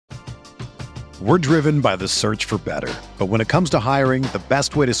We're driven by the search for better. But when it comes to hiring, the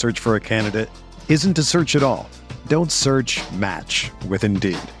best way to search for a candidate isn't to search at all. Don't search, match with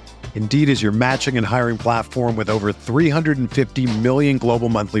Indeed. Indeed is your matching and hiring platform with over 350 million global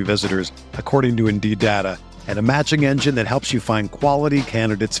monthly visitors, according to Indeed data, and a matching engine that helps you find quality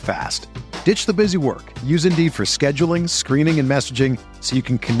candidates fast. Ditch the busy work. Use Indeed for scheduling, screening, and messaging so you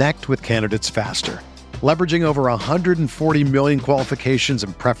can connect with candidates faster. Leveraging over 140 million qualifications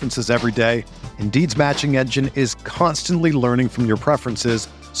and preferences every day, Indeed's matching engine is constantly learning from your preferences,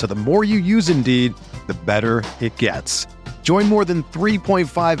 so the more you use Indeed, the better it gets. Join more than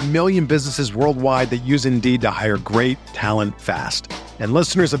 3.5 million businesses worldwide that use Indeed to hire great talent fast. And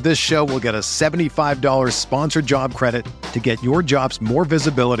listeners of this show will get a $75 sponsored job credit to get your jobs more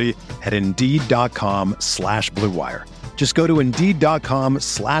visibility at Indeed.com/Blue Wire. Just go to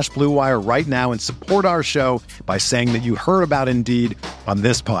Indeed.com/Blue Wire right now and support our show by saying that you heard about Indeed on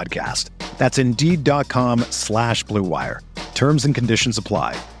this podcast. That's Indeed.com/Blue Wire. Terms and conditions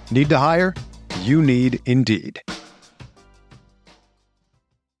apply. Need to hire? You need Indeed.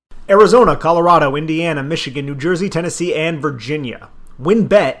 Arizona, Colorado, Indiana, Michigan, New Jersey, Tennessee, and Virginia.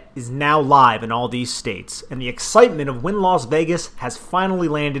 WynnBET is now live in all these states, and the excitement of Wynn Las Vegas has finally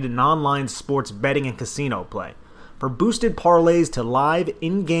landed in online sports betting and casino play. For boosted parlays to live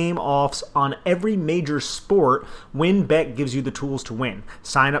in-game offs on every major sport, WynnBET gives you the tools to win.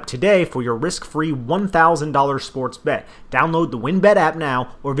 Sign up today for your risk-free $1,000 sports bet. Download the WynnBET app now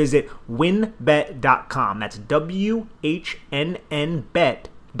or visit wynnbet.com. That's WHNN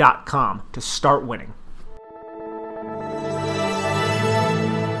bet.com to start winning.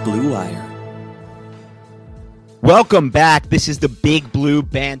 Blue Wire. Welcome back. This is the Big Blue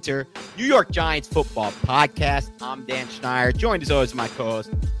Banter, New York Giants football podcast. I'm Dan Schneier, joined as always by my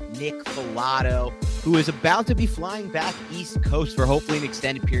co-host, Nick Filato, who is about to be flying back East Coast for hopefully an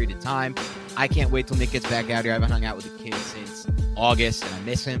extended period of time. I can't wait till Nick gets back out here. I haven't hung out with the kids since August, and I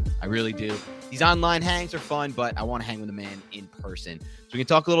miss him. I really do. These online hangs are fun, but I want to hang with the man in person. So we can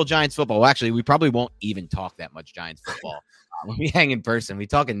talk a little Giants football. Well, actually, we probably won't even talk that much Giants football. When we hang in person, we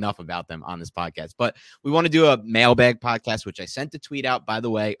talk enough about them on this podcast. But we want to do a mailbag podcast, which I sent the tweet out, by the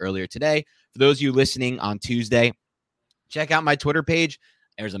way, earlier today. For those of you listening on Tuesday, check out my Twitter page.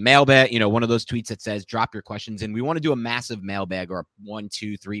 There's a mailbag, one of those tweets that says, drop your questions. And we want to do a massive mailbag or a 1,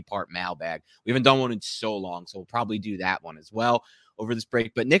 2, 3-part mailbag. We haven't done one in so long, so we'll probably do that one as well over this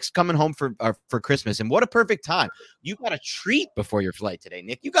break. But Nick's coming home for Christmas, and what a perfect time. You got a treat before your flight today,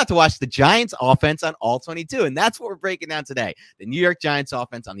 Nick. You got to watch the Giants offense on All-22, and that's what we're breaking down today. The New York Giants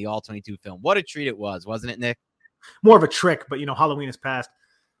offense on the All-22 film. What a treat it was, wasn't it, Nick? More of a trick, but Halloween is past.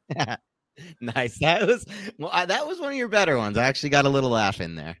 Nice. That was one of your better ones. I actually got a little laugh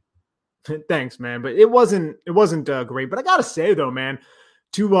in there. Thanks, man. But it wasn't great. But I gotta say though, man,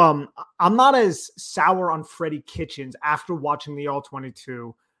 I'm not as sour on Freddie Kitchens after watching the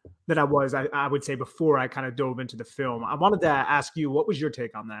All-22 that I was, I would say, before I kind of dove into the film. I wanted to ask you, what was your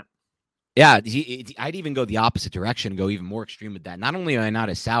take on that? Yeah, I'd even go the opposite direction and go even more extreme with that. Not only am I not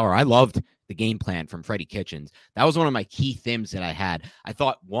as sour, I loved the game plan from Freddie Kitchens. That was one of my key themes that I had. I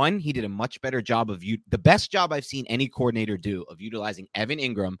thought, one, he did a much better job the best job I've seen any coordinator do of utilizing Evan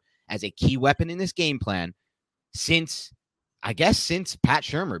Ingram as a key weapon in this game plan since Pat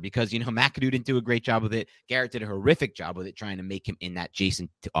Shurmur, because, McAdoo didn't do a great job with it. Garrett did a horrific job with it, trying to make him in that Jason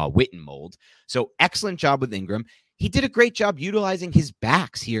Witten mold. So excellent job with Ingram. He did a great job utilizing his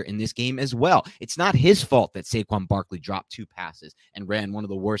backs here in this game as well. It's not his fault that Saquon Barkley dropped 2 passes and ran one of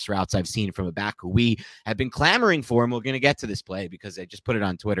the worst routes I've seen from a back who we have been clamoring for, and we're going to get to this play because I just put it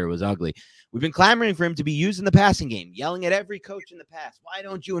on Twitter. It was ugly. We've been clamoring for him to be used in the passing game, yelling at every coach in the past. Why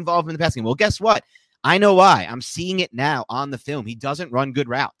don't you involve him in the passing game? Well, guess what? I know why. I'm seeing it now on the film. He doesn't run good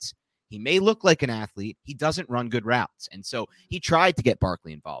routes. He may look like an athlete. He doesn't run good routes. And so he tried to get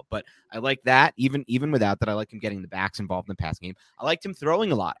Barkley involved. But I like that. Even without that, I like him getting the backs involved in the passing game. I liked him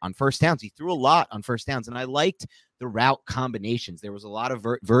throwing a lot on first downs. He threw a lot on first downs. And I liked the route combinations. There was a lot of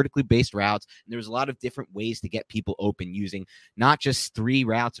vertically based routes. And there was a lot of different ways to get people open using not just 3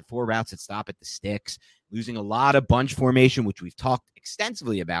 routes or 4 routes that stop at the sticks, using a lot of bunch formation, which we've talked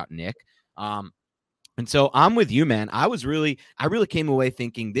extensively about, Nick. And so I'm with you, man. I really came away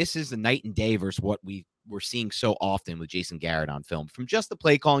thinking this is the night and day versus what we're seeing so often with Jason Garrett on film. From just the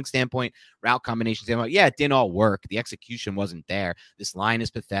play calling standpoint, route combination standpoint, yeah, it didn't all work. The execution wasn't there. This line is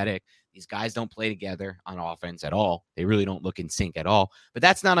pathetic. These guys don't play together on offense at all. They really don't look in sync at all. But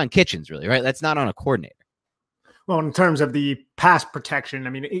that's not on Kitchens, really, right? That's not on a coordinator. Well, in terms of the pass protection, I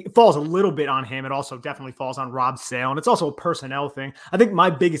mean, it falls a little bit on him. It also definitely falls on Rob Sale, and it's also a personnel thing. I think my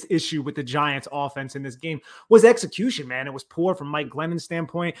biggest issue with the Giants offense in this game was execution, man. It was poor from Mike Glennon's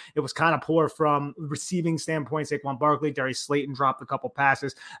standpoint. It was kind of poor from receiving standpoint. Saquon Barkley, Darius Slayton dropped a couple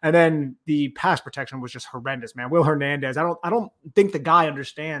passes, and then the pass protection was just horrendous, man. Will Hernandez, I don't think the guy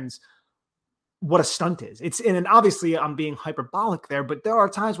understands what a stunt is. And obviously I'm being hyperbolic there, but there are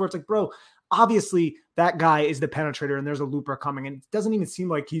times where it's like, bro, obviously that guy is the penetrator and there's a looper coming, and it doesn't even seem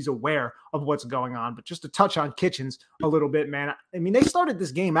like he's aware of what's going on. But just to touch on Kitchens a little bit, man, I mean, they started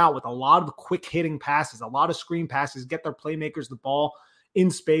this game out with a lot of quick hitting passes, a lot of screen passes, get their playmakers the ball in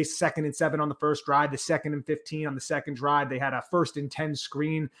space, 2nd and 7 on the first drive, the 2nd and 15 on the second drive. They had a 1st and 10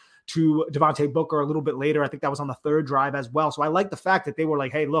 screen to Devontae Booker a little bit later. I think that was on the 3rd drive as well. So I like the fact that they were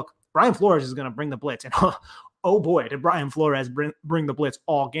like, hey, look, Brian Flores is going to bring the blitz. And oh boy, did Brian Flores bring the blitz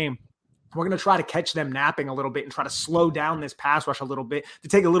all game. We're going to try to catch them napping a little bit and try to slow down this pass rush a little bit to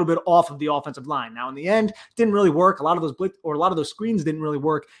take a little bit off of the offensive line. Now, in the end, didn't really work. A lot of those screens didn't really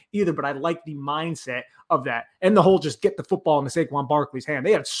work either, but I like the mindset of that. And the whole just get the football in the Saquon Barkley's hand.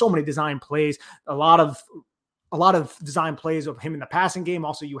 They had so many design plays, a lot of design plays of him in the passing game.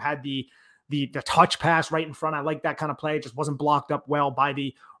 Also, you had the touch pass right in front. I like that kind of play. It just wasn't blocked up well by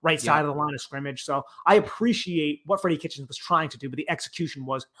the right side of the line of scrimmage. So I appreciate what Freddie Kitchens was trying to do, but the execution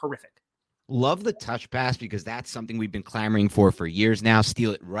was horrific. Love the touch pass because that's something we've been clamoring for years now.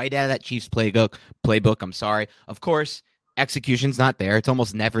 Steal it right out of that Chiefs playbook. Of course, execution's not there. It's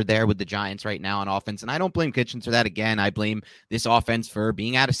almost never there with the Giants right now on offense. And I don't blame Kitchens for that. Again, I blame this offense for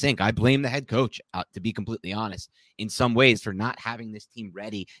being out of sync. I blame the head coach, to be completely honest, in some ways for not having this team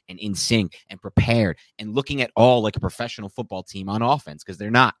ready and in sync and prepared and looking at all like a professional football team on offense, because they're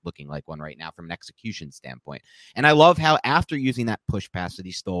not looking like one right now from an execution standpoint. And I love how after using that push pass that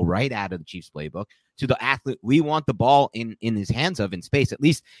he stole right out of the Chiefs playbook to the athlete we want the ball in his hands of in space, at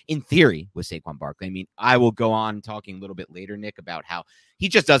least in theory, with Saquon Barkley. I mean, I will go on talking a little bit later, Nick, about how he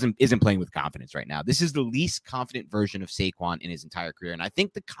just isn't playing with confidence right now. This is the least confident version of Saquon in his entire career. And I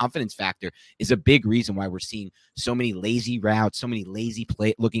think the confidence factor is a big reason why we're seeing so many lazy routes, so many lazy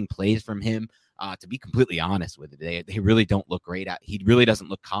looking plays from him. To be completely honest with it, they really don't look great. He really doesn't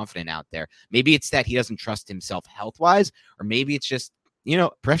look confident out there. Maybe it's that he doesn't trust himself health-wise, or maybe it's just,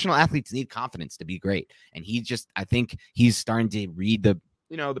 professional athletes need confidence to be great. And I think he's starting to read the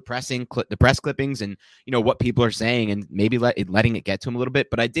press clippings and, what people are saying, and maybe letting it get to him a little bit.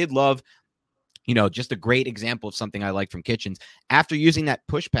 But I did love, just a great example of something I like from Kitchens. After using that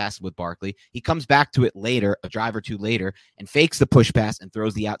push pass with Barkley, he comes back to it later, a drive or two later, and fakes the push pass and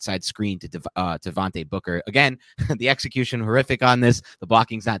throws the outside screen to Devontae Booker. Again, the execution horrific on this. The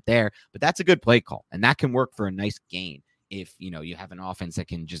blocking's not there, but that's a good play call, and that can work for a nice gain if, you have an offense that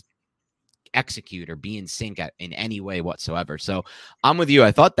can just execute or be in sync in any way whatsoever. So I'm with you.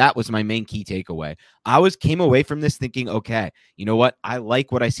 I thought that was my main key takeaway. Came away from this thinking, okay, you know what? I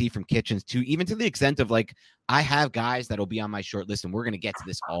like what I see from Kitchens too, even to the extent of like, I have guys that'll be on my short list, and we're going to get to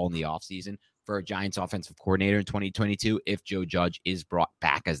this all in the offseason for a Giants offensive coordinator in 2022 if Joe Judge is brought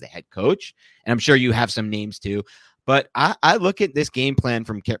back as the head coach. And I'm sure you have some names too. But I look at this game plan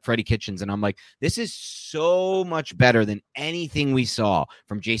from Freddie Kitchens, and I'm like, this is so much better than anything we saw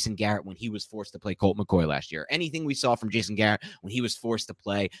from Jason Garrett when he was forced to play Colt McCoy last year. Anything we saw from Jason Garrett when he was forced to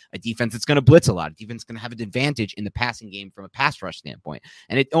play a defense that's going to blitz a lot. A defense going to have an advantage in the passing game from a pass rush standpoint.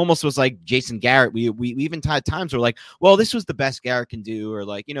 And it almost was like Jason Garrett. We even had times where like, well, this was the best Garrett can do, or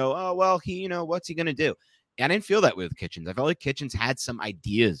like, oh, well, he, what's he going to do? I didn't feel that with Kitchens. I felt like Kitchens had some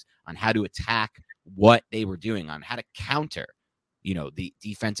ideas on how to attack what they were doing, on how to counter, the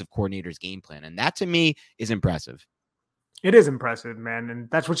defensive coordinator's game plan. And that to me is impressive. It is impressive, man. And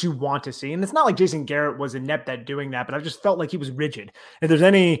that's what you want to see. And it's not like Jason Garrett was inept at doing that, but I just felt like he was rigid. If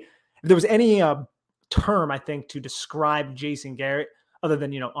there was any term, I think, to describe Jason Garrett, other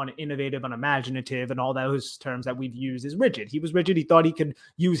than, uninnovative, unimaginative, and all those terms that we've used, is rigid. He was rigid. He thought he could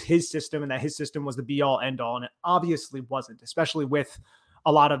use his system and that his system was the be all end all. And it obviously wasn't, especially with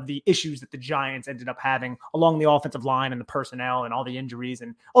a lot of the issues that the Giants ended up having along the offensive line and the personnel and all the injuries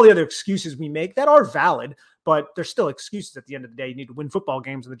and all the other excuses we make that are valid, but they're still excuses at the end of the day. You need to win football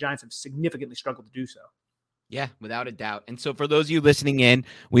games, and the Giants have significantly struggled to do so. Yeah, without a doubt. And so for those of you listening in,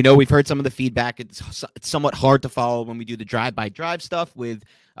 we know we've heard some of the feedback. It's somewhat hard to follow when we do the drive-by-drive stuff with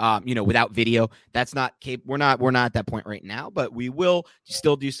without video. That's not we're not at that point right now, but we will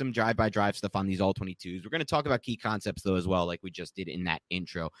still do some drive-by-drive stuff on these All-22s. We're going to talk about key concepts, though, as well, like we just did in that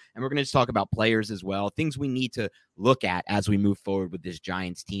intro. And we're going to just talk about players as well, things we need to look at as we move forward with this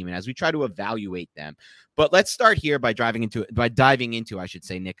Giants team and as we try to evaluate them. But let's start here by diving into, I should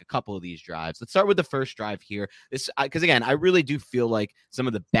say, Nick, a couple of these drives. Let's start with the first drive here. Because again, I really do feel like some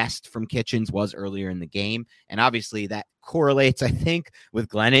of the best from Kitchens was earlier in the game. And obviously that correlates, I think, with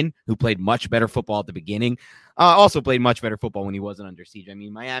Glennon, who played much better football at the beginning. Also played much better football when he wasn't under siege. I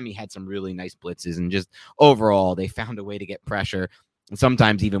mean, Miami had some really nice blitzes, and just overall, they found a way to get pressure. And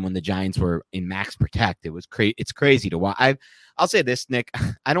sometimes even when the Giants were in max protect, it's crazy to watch. I'll say this, Nick,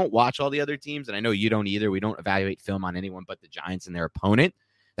 I don't watch all the other teams, and I know you don't either. We don't evaluate film on anyone but the Giants and their opponent.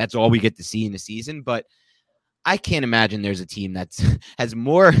 That's all we get to see in the season. But I can't imagine there's a team that has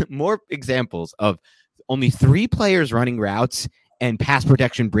more examples of only 3 players running routes and pass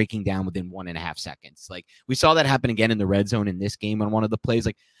protection breaking down within 1.5 seconds. Like, we saw that happen again in the red zone in this game on one of the plays.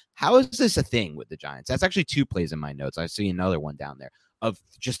 Like, how is this a thing with the Giants? That's actually 2 plays in my notes. I see another one down there of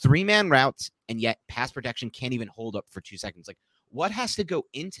just 3-man routes, and yet pass protection can't even hold up for 2 seconds. Like, what has to go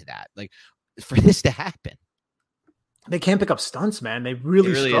into that? Like, for this to happen? They can't pick up stunts, man. They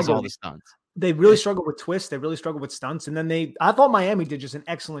really struggle. All the stunts. They really struggle with twists. They really struggle with stunts. And then I thought Miami did just an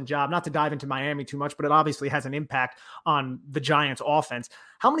excellent job, not to dive into Miami too much, but it obviously has an impact on the Giants offense.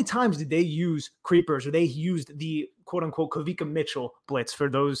 How many times did they use creepers, or they used the quote unquote Kavika Mitchell blitz, for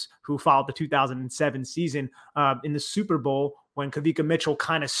those who followed the 2007 season in the Super Bowl, when Kavika Mitchell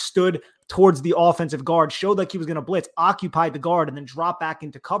kind of stood towards the offensive guard, showed like he was going to blitz, occupied the guard, and then dropped back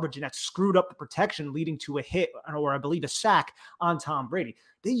into coverage. And that screwed up the protection, leading to a hit, or I believe a sack on Tom Brady.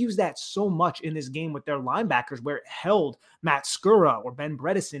 They use that so much in this game with their linebackers, where it held Matt Skura or Ben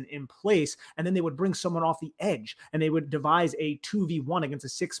Bredesen in place, and then they would bring someone off the edge, and they would devise a 2v1 against a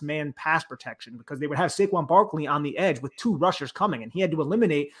 6-man pass protection, because they would have Saquon Barkley on the edge with 2 rushers coming, and he had to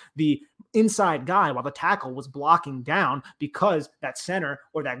eliminate the inside guy while the tackle was blocking down, because that center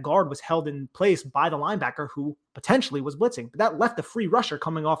or that guard was held in place by the linebacker who potentially was blitzing. But that left a free rusher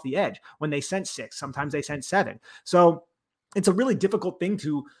coming off the edge when they sent 6. Sometimes they sent 7. So it's a really difficult thing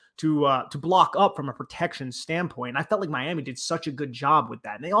to block up from a protection standpoint. And I felt like Miami did such a good job with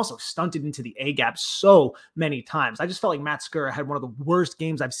that. And they also stunted into the A-gap so many times. I just felt like Matt Skura had one of the worst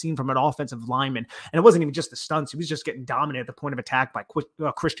games I've seen from an offensive lineman. And it wasn't even just the stunts. He was just getting dominated at the point of attack by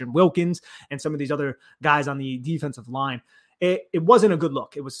Christian Wilkins and some of these other guys on the defensive line. It wasn't a good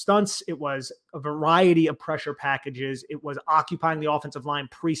look. It was stunts. It was a variety of pressure packages. It was occupying the offensive line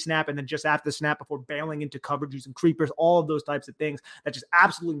pre-snap and then just after the snap before bailing into coverage using creepers, all of those types of things that just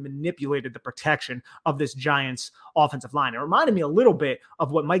absolutely manipulated the protection of this Giants offensive line. It reminded me a little bit of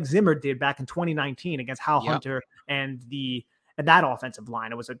what Mike Zimmer did back in 2019 against Hal Hunter and that offensive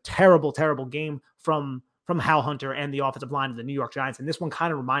line. It was a terrible, terrible game from Hal Hunter and the offensive line of the New York Giants. And this one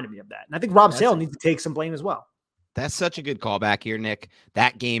kind of reminded me of that. And I think Rob Sale needs to take some blame as well. That's such a good callback here, Nick.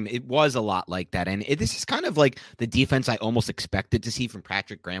 That game, it was a lot like that. And this is kind of like the defense I almost expected to see from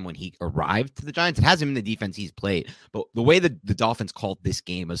Patrick Graham when he arrived to the Giants. It hasn't been the defense he's played, but the way the Dolphins called this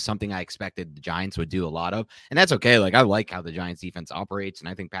game was something I expected the Giants would do a lot of. And that's okay. Like, I like how the Giants defense operates, and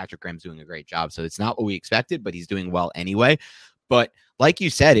I think Patrick Graham's doing a great job. So it's not what we expected, but he's doing well anyway. But like you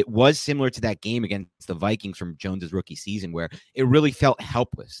said, it was similar to that game against the Vikings from Jones's rookie season, where it really felt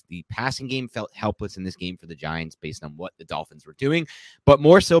helpless. The passing game felt helpless in this game for the Giants based on what the Dolphins were doing, but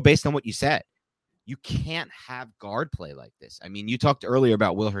more so based on what you said. You can't have guard play like this. I mean, you talked earlier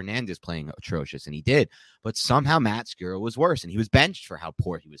about Will Hernandez playing atrocious, and he did, but somehow Matt Skura was worse, and he was benched for how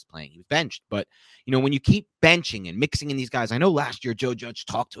poor he was playing. He was benched, but when you keep benching and mixing in these guys, I know last year Joe Judge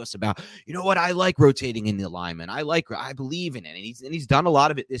talked to us about, what, I like rotating in the alignment. I believe in it, and he's done a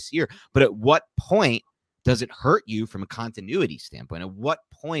lot of it this year. But at what point does it hurt you from a continuity standpoint? At what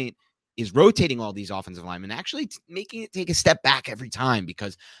point is rotating all these offensive linemen actually making it take a step back every time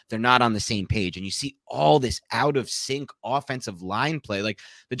because they're not on the same page? And you see all this out of sync offensive line play. Like,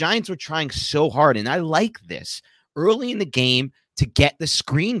 the Giants were trying so hard, and I like this early in the game to get the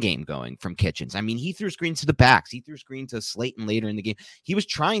screen game going from Kitchens. I mean, he threw screens to the backs. He threw screen to Slayton later in the game. He was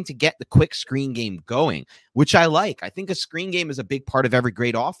trying to get the quick screen game going, which I like. I think a screen game is a big part of every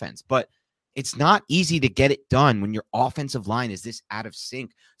great offense, but it's not easy to get it done when your offensive line is this out of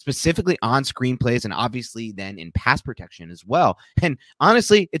sync, specifically on screen plays and obviously then in pass protection as well. And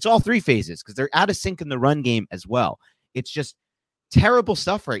honestly, it's all 3 phases because they're out of sync in the run game as well. It's just terrible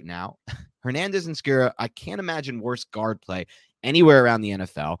stuff right now. Hernandez and Skura, I can't imagine worse guard play anywhere around the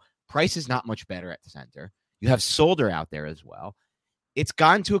NFL. Price is not much better at the center. You have Solder out there as well. It's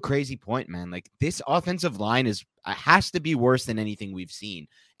gotten to a crazy point, man. Like, this offensive line is has to be worse than anything we've seen.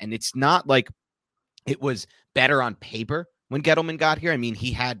 And it's not like it was better on paper when Gettleman got here. I mean,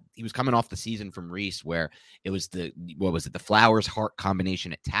 he was coming off the season from Reese where it was the Flowers Hart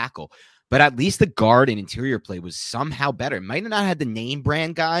combination at tackle. But at least the guard and interior play was somehow better. It might have not had the name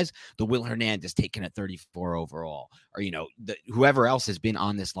brand guys, the Will Hernandez taken at 34 overall, or, whoever else has been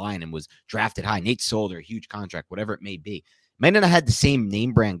on this line and was drafted high. Nate Solder, huge contract, whatever it may be. Might not have had the same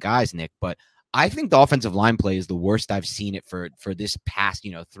name brand guys, Nick, but I think the offensive line play is the worst I've seen it for this past,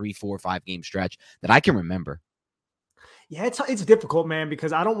 3, 4, 5 game stretch that I can remember. Yeah, it's difficult, man,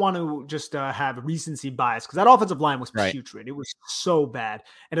 because I don't want to just have recency bias, because that offensive line was putrid. It was so bad.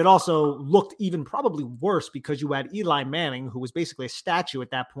 And it also looked even probably worse because you had Eli Manning, who was basically a statue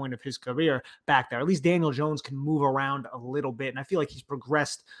at that point of his career back there. At least Daniel Jones can move around a little bit. And I feel like he's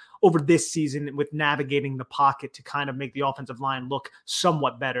progressed over this season with navigating the pocket to kind of make the offensive line look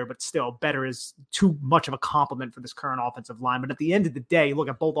somewhat better, but still better is too much of a compliment for this current offensive line. But at the end of the day, you look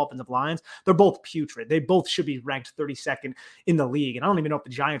at both offensive lines, they're both putrid. They both should be ranked 32nd in the league. And I don't even know if the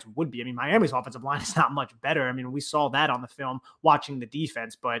Giants would be. I mean, Miami's offensive line is not much better. I mean, we saw that on the film watching the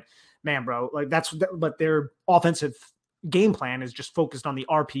defense, but man, bro, like but their offensive game plan is just focused on the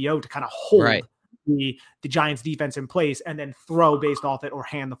RPO to kind of hold the Giants defense in place and then throw based off it or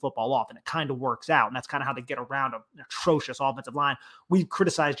hand the football off. And it kind of works out. And that's kind of how they get around an atrocious offensive line. We've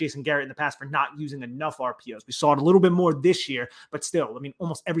criticized Jason Garrett in the past for not using enough RPOs. We saw it a little bit more this year, but still, I mean,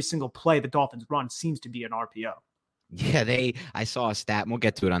 almost every single play the Dolphins run seems to be an RPO. Yeah, I saw a stat, and we'll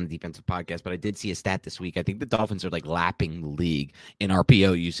get to it on the defensive podcast, but I did see a stat this week. I think the Dolphins are like lapping the league in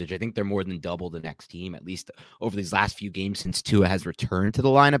RPO usage. I think they're more than double the next team, at least over these last few games since Tua has returned to the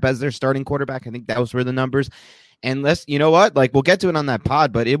lineup as their starting quarterback. I think that was where the numbers. And you know what? Like, we'll get to it on that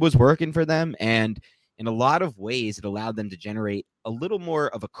pod, but it was working for them. And in a lot of ways, it allowed them to generate a little more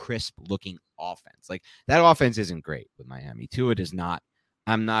of a crisp looking offense. Like, that offense isn't great with Miami. Tua does not.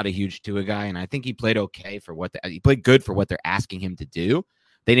 I'm not a huge Tua guy, and I think he played okay for he played good for what they're asking him to do.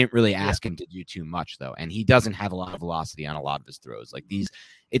 They didn't really ask him to do too much, though, and he doesn't have a lot of velocity on a lot of his throws. Like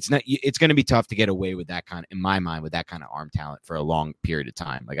it's going to be tough to get away with that kind of, in my mind, with that kind of arm talent for a long period of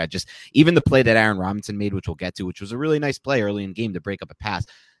time. Like, even the play that Aaron Robinson made, which we'll get to, which was a really nice play early in the game to break up a pass.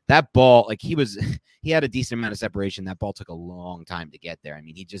 That ball, like, he had a decent amount of separation. That ball took a long time to get there. I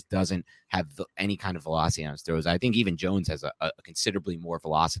mean, he just doesn't have any kind of velocity on his throws. I think even Jones has a considerably more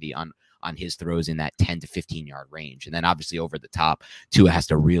velocity on his throws in that 10 to 15 yard range. And then obviously over the top, Tua has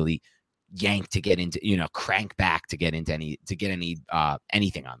to really yank to get into, crank back to get into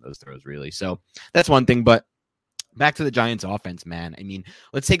anything on those throws, really. So that's one thing. But back to the Giants offense, man. I mean,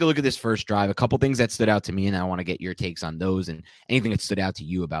 let's take a look at this first drive. A couple things that stood out to me, and I want to get your takes on those and anything that stood out to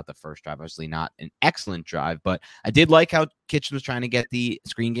you about the first drive. Obviously not an excellent drive, but I did like how Kitchen was trying to get the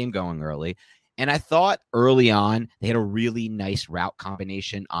screen game going early. And I thought early on they had a really nice route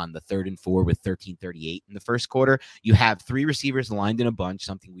combination on the 3rd and 4 with 13:38 in the first quarter. You have 3 receivers lined in a bunch,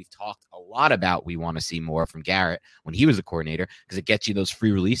 something we've talked a lot about. We want to see more from Garrett when he was the coordinator because it gets you those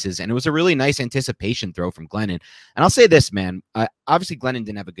free releases. And it was a really nice anticipation throw from Glennon. And I'll say this, man, obviously Glennon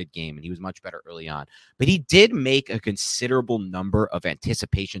didn't have a good game and he was much better early on, but he did make a considerable number of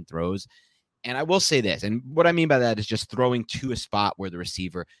anticipation throws. And I will say this, and what I mean by that is just throwing to a spot where the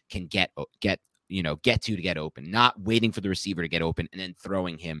receiver can get to get open, not waiting for the receiver to get open and then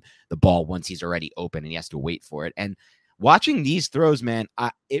throwing him the ball once he's already open and he has to wait for it. And watching these throws, man,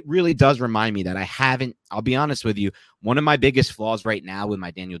 it really does remind me that I'll be honest with you, one of my biggest flaws right now with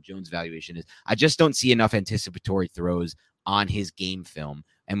my Daniel Jones valuation is I just don't see enough anticipatory throws on his game film.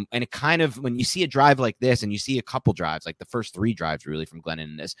 And it kind of, when you see a drive like this and you see a couple drives, like the first 3 drives really from Glennon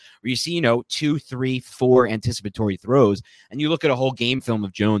in this, where you see, 2, 3, 4 anticipatory throws, and you look at a whole game film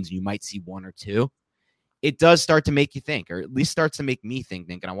of Jones and you might see 1 or 2, it does start to make you think, or at least starts to make me think.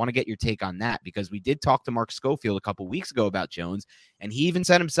 And I want to get your take on that because we did talk to Mark Schofield a couple weeks ago about Jones, and he even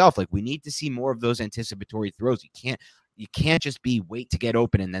said himself, like, we need to see more of those anticipatory throws. You can't just wait to get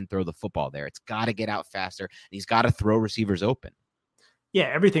open and then throw the football there. It's got to get out faster, and he's got to throw receivers open. Yeah,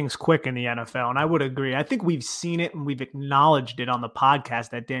 everything's quick in the NFL, and I would agree. I think we've seen it and we've acknowledged it on the podcast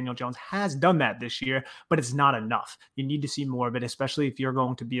that Daniel Jones has done that this year, but it's not enough. You need to see more of it, especially if you're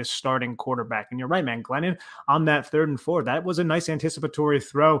going to be a starting quarterback. And you're right, man. Glennon on that 3rd and 4, that was a nice anticipatory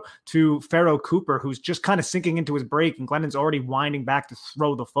throw to Pharaoh Cooper, who's just kind of sinking into his break, and Glennon's already winding back to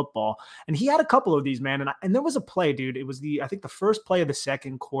throw the football. And he had a couple of these, man. And there was a play, dude. It was I think the first play of the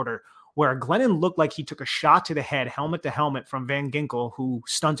second quarter where Glennon looked like he took a shot to the head, helmet to helmet, from Van Ginkel, who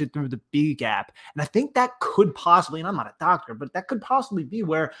stunted through the B gap. And I think that could possibly, and I'm not a doctor, but that could possibly be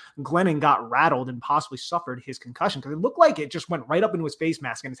where Glennon got rattled and possibly suffered his concussion, because it looked like it just went right up into his face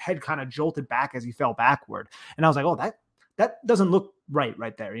mask and his head kind of jolted back as he fell backward. And I was like, oh, that doesn't look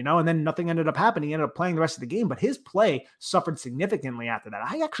right there, and then nothing ended up happening. He ended up playing the rest of the game, but his play suffered significantly after that.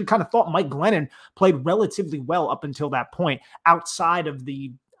 I actually kind of thought Mike Glennon played relatively well up until that point, outside of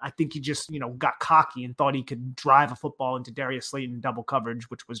I think he just, got cocky and thought he could drive a football into Darius Slayton in double coverage,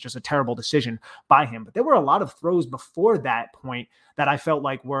 which was just a terrible decision by him. But there were a lot of throws before that point that I felt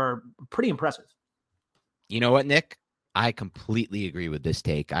like were pretty impressive. You know what, Nick? I completely agree with this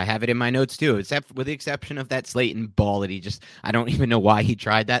take. I have it in my notes too, except with the exception of that Slayton ball that I don't even know why he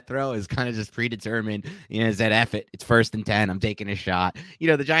tried that throw. It's kind of just predetermined. Is that F it? It's 1st and 10. I'm taking a shot.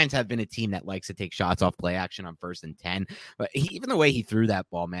 The Giants have been a team that likes to take shots off play action on 1st and 10. But even the way he threw that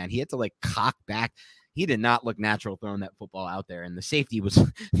ball, man, he had to cock back. He did not look natural throwing that football out there. And the safety was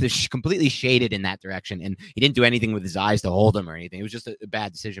completely shaded in that direction. And he didn't do anything with his eyes to hold him or anything. It was just a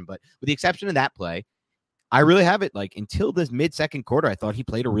bad decision. But with the exception of that play, I really have it until this mid-second quarter, I thought he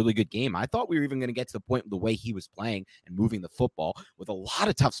played a really good game. I thought we were even going to get to the point with the way he was playing and moving the football with a lot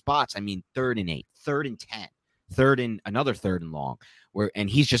of tough spots. 3rd and 8, 3rd and 10, another 3rd and long, and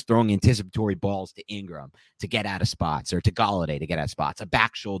he's just throwing anticipatory balls to Ingram to get out of spots, or to Golladay to get out of spots. A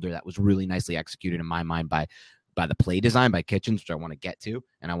back shoulder that was really nicely executed in my mind by the play design by Kitchens, which I want to get to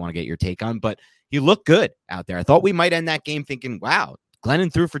and I want to get your take on. But he looked good out there. I thought we might end that game thinking, wow,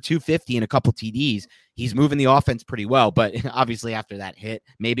 Glennon threw for 250 and a couple TDs. He's moving the offense pretty well, but obviously after that hit,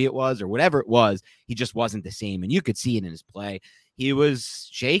 maybe it was, or whatever it was, he just wasn't the same. And you could see it in his play. He was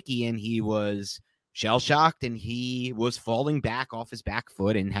shaky and he was shell-shocked and he was falling back off his back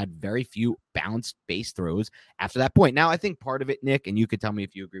foot and had very few balanced base throws after that point. Now, I think part of it, Nick, and you could tell me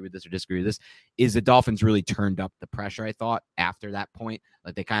if you agree with this or disagree with this, is the Dolphins really turned up the pressure, I thought, after that point.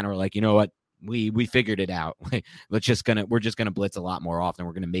 They kind of were like, you know what? We figured it out. We're just gonna blitz a lot more often.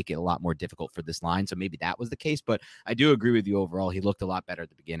 We're gonna make it a lot more difficult for this line. So maybe that was the case, but I do agree with you overall. He looked a lot better at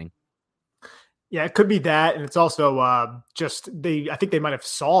the beginning. Yeah, it could be that, and it's also I think they might have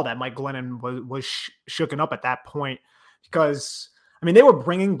saw that Mike Glennon was shooken up at that point, because they were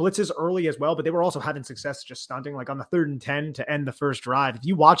bringing blitzes early as well, but they were also having success just stunting, on the 3rd and 10 to end the first drive. If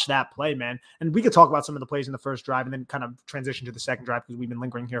you watch that play, man, and we could talk about some of the plays in the first drive and then kind of transition to the second drive, because we've been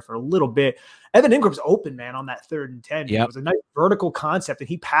lingering here for a little bit. Evan Ingram's open, man, on that 3rd and 10. Yep. It was a nice vertical concept, and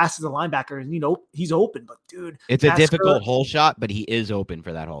he passes the linebacker, and he's open. But dude, it's a difficult hole shot, but he is open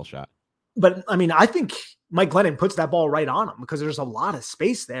for that hole shot. But I think Mike Glennon puts that ball right on him, because there's a lot of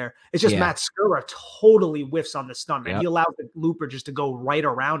space there. It's just Matt Skura totally whiffs on the stunt, man. Yep. He allows the looper just to go right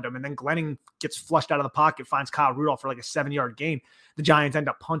around him, and then Glennon gets flushed out of the pocket, finds Kyle Rudolph for a 7-yard gain. The Giants end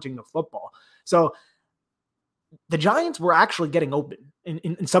up punting the football. So the Giants were actually getting open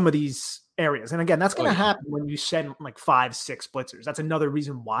in some of these areas. And again, that's going to happen when you send 5-6 blitzers. That's another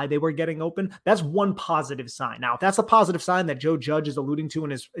reason why they were getting open. That's one positive sign. Now, if that's a positive sign that Joe Judge is alluding to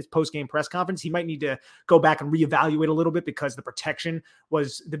in his post-game press conference, he might need to go back and reevaluate a little bit, because the protection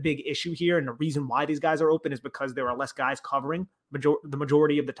was the big issue here. And the reason why these guys are open is because there are less guys covering the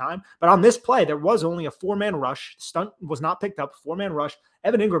majority of the time. But on this play, there was only a 4-man rush. Stunt was not picked up. 4-man rush.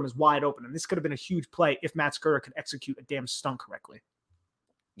 Evan Ingram is wide open. And this could have been a huge play if Matt Skura could execute a damn stunt correctly.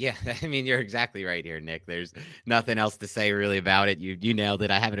 Yeah, you're exactly right here, Nick. There's nothing else to say really about it. You nailed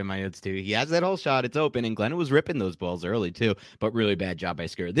it. I have it in my notes too. He has that whole shot. It's open, and Glennon was ripping those balls early too, but really bad job by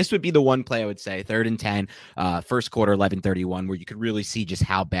Skura. This would be the one play I would say, 3rd and 10, first quarter, 11:31, where you could really see just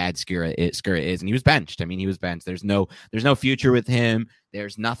how bad Skura is. And he was benched. He was benched. There's no future with him.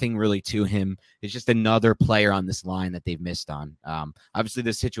 There's nothing really to him. It's just another player on this line that they've missed on. Obviously,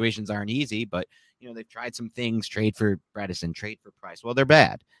 the situations aren't easy, but they've tried some things. Trade for Bredesen, trade for Price. Well, they're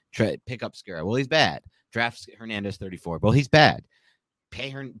bad. Pick up Skura. Well, he's bad. Draft Hernandez 34. Well, he's bad.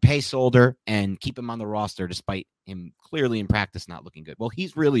 Pay Solder and keep him on the roster despite him clearly in practice not looking good. Well,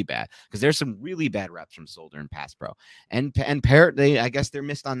 he's really bad, because there's some really bad reps from Solder and pass pro. And Parrott, I guess they're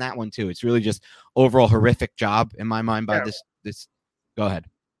missed on that one too. It's really just overall horrific job in my mind by this. Go ahead.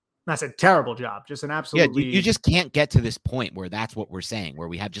 That's a terrible job. Just an absolutely. Yeah, you just can't get to this point where that's what we're saying, where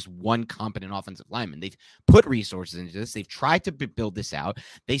we have just one competent offensive lineman. They've put resources into this. They've tried to build this out.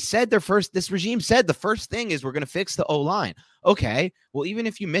 They said this regime said the first thing is we're going to fix the O-line. Okay, well, even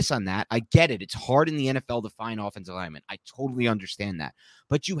if you miss on that, I get it. It's hard in the NFL to find offensive linemen. I totally understand that.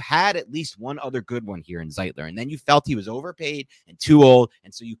 But you had at least one other good one here in Zeitler, and then you felt he was overpaid and too old,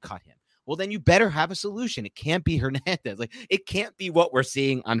 and so you cut him. Well, then you better have a solution. It can't be Hernandez. It can't be what we're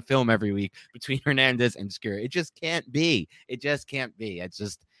seeing on film every week between Hernandez and Skura. It just can't be.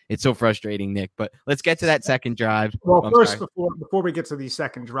 It's It's so frustrating, Nick. But let's get to that second drive. Well, first, before we get to the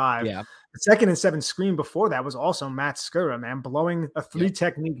second drive, yeah, the 2nd and 7 screen before that was also Matt Skura, man, blowing a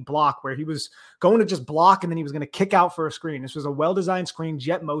 3-technique block where he was going to just block and then he was going to kick out for a screen. This was a well-designed screen,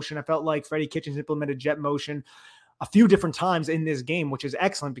 jet motion. I felt like Freddie Kitchens implemented jet motion a few different times in this game, which is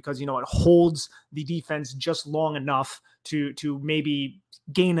excellent because, it holds the defense just long enough to maybe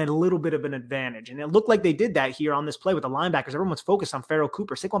gain a little bit of an advantage. And it looked like they did that here on this play with the linebackers. Everyone's focused on Farrell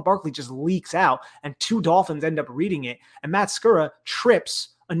Cooper. Saquon Barkley just leaks out and 2 Dolphins end up reading it. And Matt Skura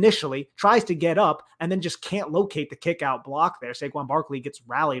trips initially, tries to get up, and then just can't locate the kick out block there. Saquon Barkley gets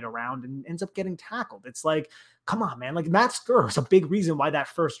rallied around and ends up getting tackled. It's like, come on, man. Like, Matt Skura is a big reason why that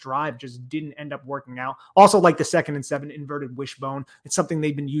first drive just didn't end up working out. Also, like the 2nd and 7 inverted wishbone. It's something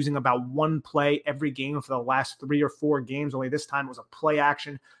they've been using about one play every game for the last 3 or 4 games. Only this time it was a play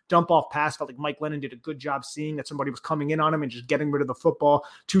action dump off pass. Felt like Mike Lennon did a good job seeing that somebody was coming in on him and just getting rid of the football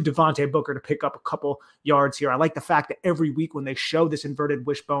to Devontae Booker to pick up a couple yards here. I like the fact that every week when they show this inverted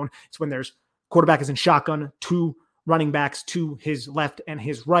wishbone, it's when there's quarterback is in shotgun, 2 running backs to his left and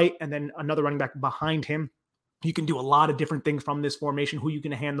his right, and then another running back behind him. You can do a lot of different things from this formation, who you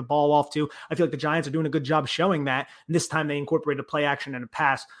can hand the ball off to. I feel like the Giants are doing a good job showing that. And this time they incorporated a play action and a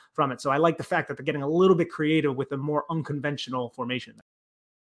pass from it. So I like the fact that they're getting a little bit creative with a more unconventional formation.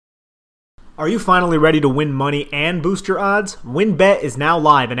 Are you finally ready to win money and boost your odds? WynnBET is now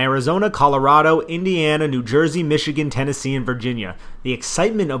live in Arizona, Colorado, Indiana, New Jersey, Michigan, Tennessee, and Virginia. The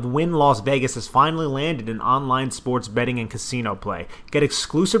excitement of Wynn Las Vegas has finally landed in online sports betting and casino play. Get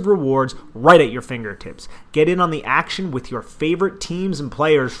exclusive rewards right at your fingertips. Get in on the action with your favorite teams and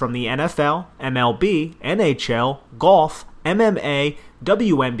players from the NFL, MLB, NHL, golf, MMA,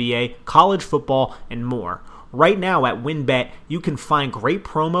 WNBA, college football, and more. Right now at WynnBET, you can find great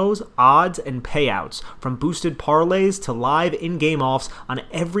promos, odds, and payouts, from boosted parlays to live in-game offs on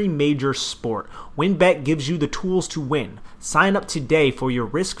every major sport. WynnBET gives you the tools to win. Sign up today for your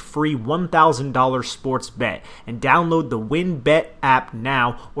risk-free $1,000 sports bet and download the WynnBET app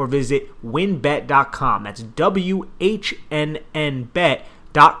now or visit wynnbet.com. That's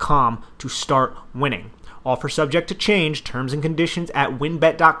WHNNBet.com to start winning. Offer subject to change. Terms and conditions at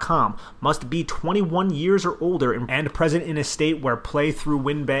wynnbet.com. Must be 21 years or older and present in a state where play through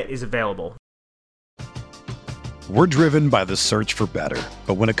WynnBET is available. We're driven by the search for better.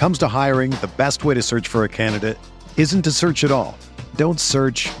 But when it comes to hiring, the best way to search for a candidate isn't to search at all. Don't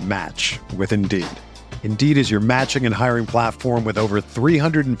search, match with Indeed. Indeed is your matching and hiring platform with over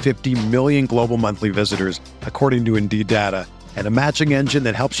 350 million global monthly visitors, according to Indeed data, and a matching engine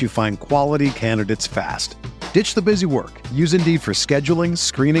that helps you find quality candidates fast. Ditch the busy work. Use Indeed for scheduling,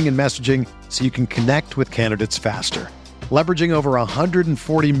 screening, and messaging so you can connect with candidates faster. Leveraging over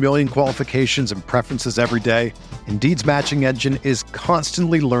 140 million qualifications and preferences every day, Indeed's matching engine is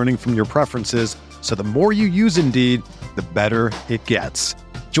constantly learning from your preferences, so the more you use Indeed, the better it gets.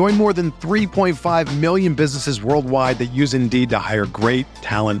 Join more than 3.5 million businesses worldwide that use Indeed to hire great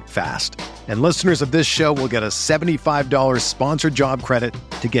talent fast. And listeners of this show will get a $75 sponsored job credit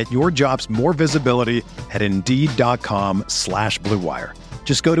to get your jobs more visibility at Indeed.com/Blue Wire.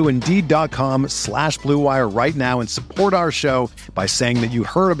 Just go to Indeed.com/Blue Wire right now and support our show by saying that you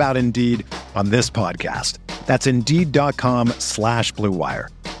heard about Indeed on this podcast. That's Indeed.com/Blue Wire.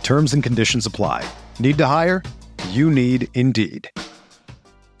 Terms and conditions apply. Need to hire? You need Indeed.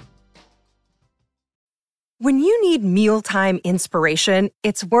 When you need mealtime inspiration,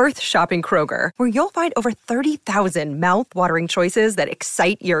 it's worth shopping Kroger, where you'll find over 30,000 mouth-watering choices that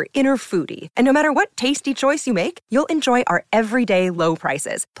excite your inner foodie. And no matter what tasty choice you make, you'll enjoy our everyday low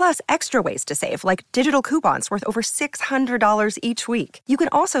prices, plus extra ways to save, like digital coupons worth over $600 each week. You can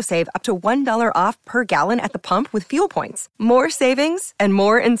also save up to $1 off per gallon at the pump with fuel points. More savings and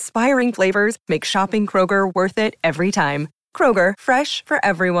more inspiring flavors make shopping Kroger worth it every time. Kroger, fresh for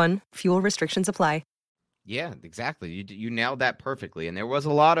everyone. Fuel restrictions apply. Yeah, exactly. You nailed that perfectly. And there was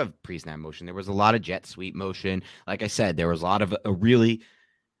a lot of pre-snap motion. There was a lot of jet sweep motion. Like I said, there was a lot of a really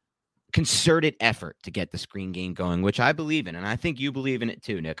concerted effort to get the screen game going, which I believe in. And I think you believe in it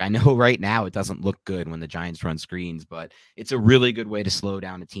too, Nick. I know right now it doesn't look good when the Giants run screens, but it's a really good way to slow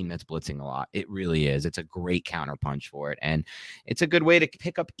down a team that's blitzing a lot. It really is. It's a great counterpunch for it. And it's a good way to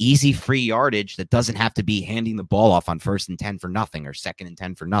pick up easy free yardage that doesn't have to be handing the ball off on 1st and 10 for nothing or 2nd and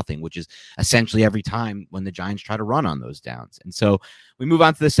 10 for nothing, which is essentially every time when the Giants try to run on those downs. And so we move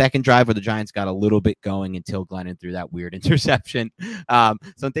on to the second drive where the Giants got a little bit going until Glennon threw that weird interception.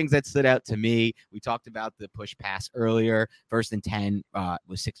 Some things that stood out to me, we talked about the push pass earlier. 1st and 10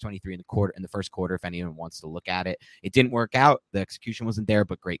 was 6:23 in the first quarter, if anyone wants to look at it. It didn't work out. The execution wasn't there,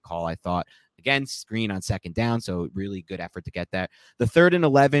 but great call, I thought. Again, screen on second down, so really good effort to get that. The 3rd and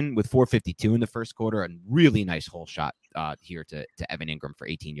 11 with 4:52 in the first quarter, a really nice hole shot here to Evan Ingram for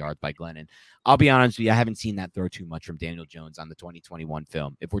 18 yards by Glennon. I'll be honest with you, I haven't seen that throw too much from Daniel Jones on the 2021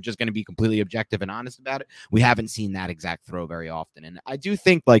 film. If we're just going to be completely objective and honest about it, we haven't seen that exact throw very often. And I do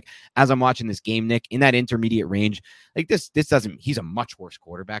think, like, as I'm watching this game, Nick, in that intermediate range, like this doesn't, he's a much worse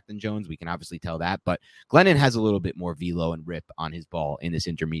quarterback than Jones. We can obviously tell that, but Glennon has a little bit more velo and rip on his ball in this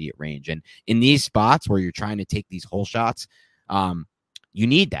intermediate range. And in these spots where you're trying to take these hole shots, you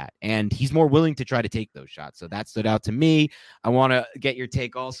need that. And he's more willing to try to take those shots. So that stood out to me. I want to get your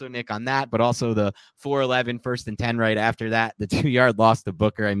take also, Nick, on that, but also the 4-11 1st and 10 right after that, the 2-yard loss to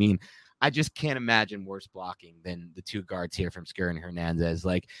Booker. I mean, I just can't imagine worse blocking than the 2 guards here from Skura and Hernandez.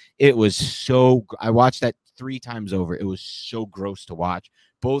 Like, it was so, I watched that 3 times over. It was so gross to watch.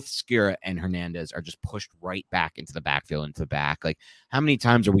 Both Skura and Hernandez are just pushed right back into the backfield, into the back. Like, how many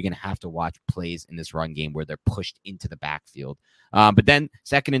times are we going to have to watch plays in this run game where they're pushed into the backfield? But then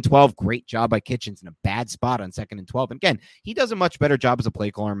 2nd and 12, great job by Kitchens in a bad spot on 2nd and 12. And again, he does a much better job as a play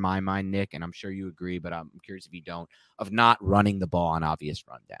caller in my mind, Nick, and I'm sure you agree, but I'm curious if you don't, of not running the ball on obvious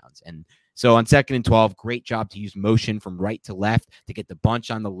rundowns. And so on 2nd and 12, great job to use motion from right to left to get the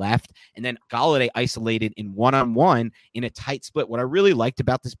bunch on the left. And then Golladay isolated in one-on-one in a tight split. What I really liked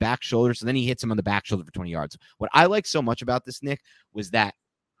about this back shoulder, so then he hits him on the back shoulder for 20 yards. What I liked so much about this, Nick, was that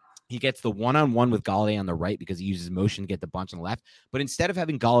he gets the one-on-one with Golladay on the right because he uses motion to get the bunch on the left. But instead of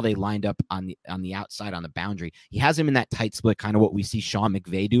having Golladay lined up on the outside on the boundary, he has him in that tight split, kind of what we see Sean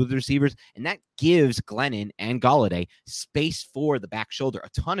McVay do with the receivers. And that gives Glennon and Golladay space for the back shoulder, a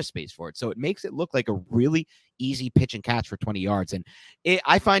ton of space for it. So it makes it look like a really easy pitch and catch for 20 yards. And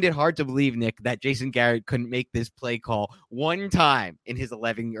I find it hard to believe, Nick, that Jason Garrett couldn't make this play call one time in his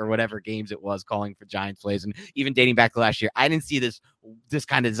 11 or whatever games it was calling for Giants plays. And even dating back to last year, I didn't see this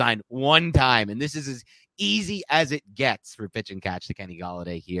kind of design one time. And this is as easy as it gets for pitch and catch to Kenny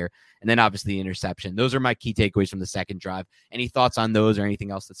Golladay here. And then obviously the interception. Those are my key takeaways from the second drive. Any thoughts on those or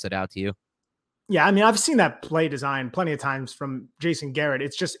anything else that stood out to you? Yeah, I mean, I've seen that play design plenty of times from Jason Garrett.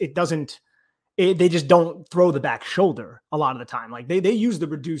 It's just, they just don't throw the back shoulder a lot of the time. Like they use the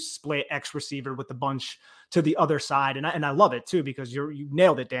reduced split X receiver with the bunch to the other side. And I love it too, because you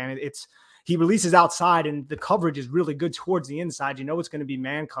nailed it, Dan. He releases outside and the coverage is really good towards the inside. You know, it's going to be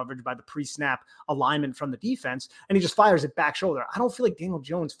man coverage by the pre-snap alignment from the defense. And he just fires it back shoulder. I don't feel like Daniel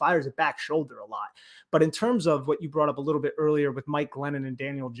Jones fires it back shoulder a lot, but in terms of what you brought up a little bit earlier with Mike Glennon and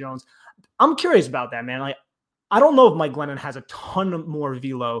Daniel Jones, I'm curious about that, man. Like, I don't know if Mike Glennon has a ton more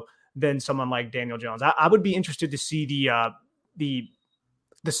velo than someone like Daniel Jones. I would be interested to see the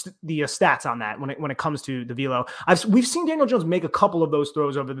stats on that when it comes to the velo. We've seen Daniel Jones make a couple of those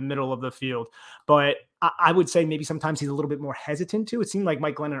throws over the middle of the field, but I would say maybe sometimes he's a little bit more hesitant to. It seemed like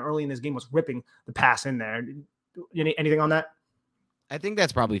Mike Glennon early in this game was ripping the pass in there. Anything on that? I think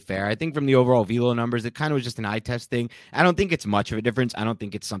that's probably fair. I think from the overall velo numbers, it kind of was just an eye test thing. I don't think it's much of a difference. I don't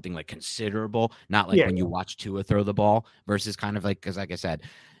think it's something like considerable, not like when you watch Tua throw the ball versus kind of like, because like I said,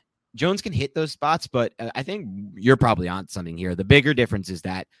 Jones can hit those spots, but I think you're probably on something here. The bigger difference is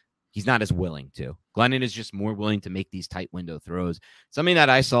that he's not as willing to. Glennon is just more willing to make these tight window throws. Something that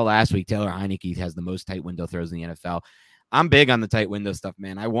I saw last week, Taylor Heineke has the most tight window throws in the NFL. I'm big on the tight window stuff,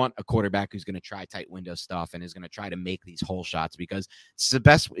 man. I want a quarterback who's going to try tight window stuff and is going to try to make these hole shots because it's the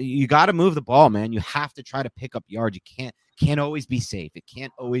best. You got to move the ball, man. You have to try to pick up yards. You can't always be safe. It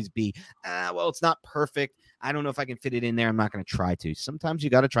can't always be, well, it's not perfect. I don't know if I can fit it in there. I'm not going to try to. Sometimes you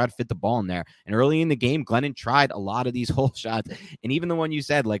got to try to fit the ball in there. And early in the game, Glennon tried a lot of these hole shots. And even the one you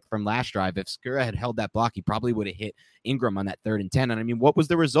said, like from last drive, if Skura had held that block, he probably would have hit Ingram on that 3rd and 10. And I mean, what was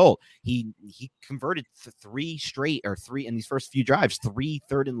the result? He converted three in these first few drives, 3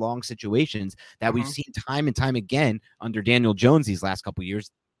 3rd and long situations that we've seen time and time again under Daniel Jones these last couple of years.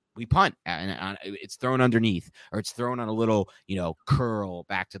 We punt and it's thrown underneath, or it's thrown on a little, curl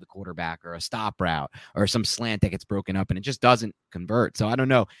back to the quarterback, or a stop route, or some slant that gets broken up, and it just doesn't convert. So I don't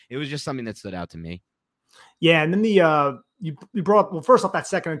know. It was just something that stood out to me. Yeah, and then you brought up, well, first off, that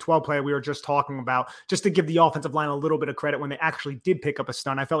 2nd and 12 play we were just talking about, just to give the offensive line a little bit of credit when they actually did pick up a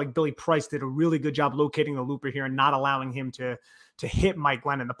stunt. I felt like Billy Price did a really good job locating the looper here and not allowing him to hit Mike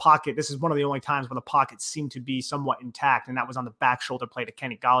Glennon in the pocket. This is one of the only times when the pocket seemed to be somewhat intact, and that was on the back shoulder play to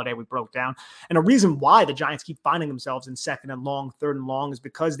Kenny Golladay we broke down. And a reason why the Giants keep finding themselves in 2nd and long, 3rd and long is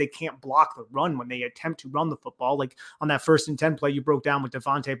because they can't block the run when they attempt to run the football. Like on that 1st and 10 play you broke down with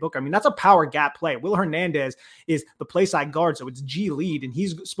Devontae Booker. I mean, that's a power gap play. Will Hernandez is the play side guard, so it's G lead, and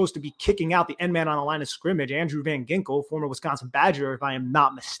he's supposed to be kicking out the end man on the line of scrimmage, Andrew Van Ginkel, former Wisconsin Badger, if I am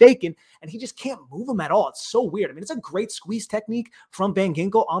not mistaken, and he just can't move him at all. It's so weird. I mean, it's a great squeeze technique, technique from Van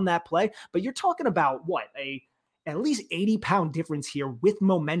Ginkel on that play. But you're talking about at least 80-pound difference here with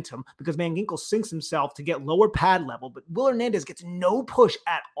momentum, because Van Ginkel sinks himself to get lower pad level, but Will Hernandez gets no push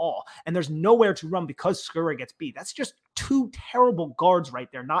at all, and there's nowhere to run because Skura gets beat. That's just two terrible guards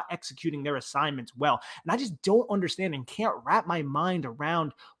right there, not executing their assignments well. And I just don't understand and can't wrap my mind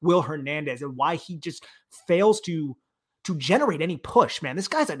around Will Hernandez and why he just fails to generate any push, man. This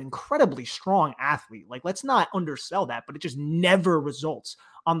guy's an incredibly strong athlete. Like, let's not undersell that, but it just never results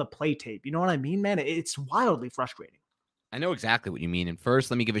on the play tape. You know what I mean, man? It's wildly frustrating. I know exactly what you mean. And first,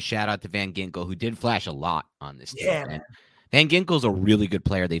 let me give a shout out to Van Ginkel, who did flash a lot on this team. Yeah, man. Van Ginkel's a really good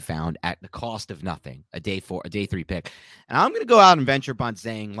player they found at the cost of nothing, a day 3 pick. And I'm going to go out and venture upon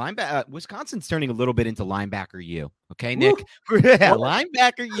saying Wisconsin's turning a little bit into linebacker U. Okay, Nick? Yeah,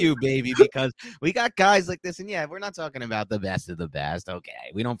 linebacker U, baby, because we got guys like this. And yeah, we're not talking about the best of the best.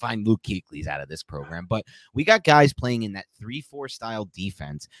 Okay, we don't find Luke Kuechly's out of this program, but we got guys playing in that 3-4 style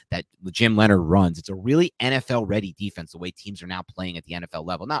defense that Jim Leonard runs. It's a really NFL-ready defense, the way teams are now playing at the NFL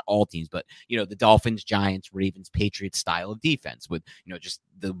level. Not all teams, but, the Dolphins, Giants, Ravens, Patriots style of defense with, just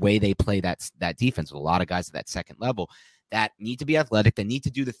the way they play that defense with a lot of guys at that second level that need to be athletic, that need to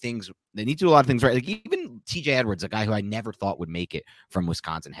do a lot of things right. Like even TJ Edwards, a guy who I never thought would make it from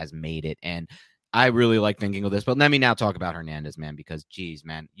Wisconsin, has made it. And I really like thinking of this, but let me now talk about Hernandez, man, because geez,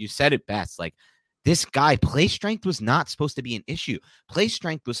 man, you said it best. Like, this guy, play strength was not supposed to be an issue. Play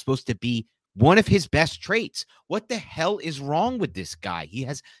strength was supposed to be one of his best traits. What the hell is wrong with this guy? He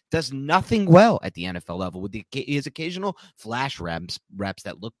does nothing well at the NFL level with his occasional flash reps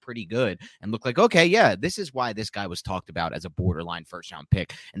that look pretty good and look like, okay, yeah, this is why this guy was talked about as a borderline first-round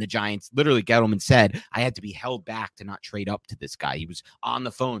pick. And the Giants, literally, Gettleman said, I had to be held back to not trade up to this guy. He was on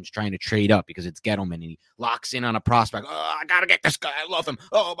the phones trying to trade up because it's Gettleman, and he locks in on a prospect. Oh, I got to get this guy. I love him.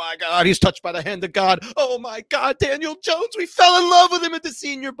 Oh, my God, he's touched by the hand of God. Oh, my God, Daniel Jones, we fell in love with him at the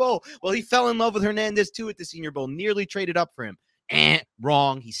Senior Bowl. Well, he fell in love with Hernandez, too, at the Senior Bowl. Nearly traded up for him.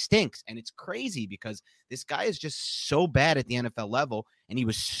 Wrong. He stinks. And it's crazy because this guy is just so bad at the NFL level, and he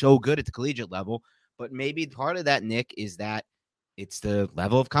was so good at the collegiate level. But maybe part of that, Nick, is that it's the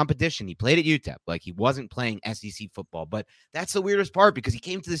level of competition. He played at UTEP. Like, he wasn't playing SEC football. But that's the weirdest part, because he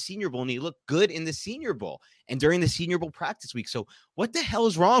came to the Senior Bowl, and he looked good in the Senior Bowl and during the Senior Bowl practice week. So what the hell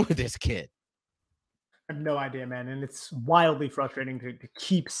is wrong with this kid? I have no idea, man. And it's wildly frustrating to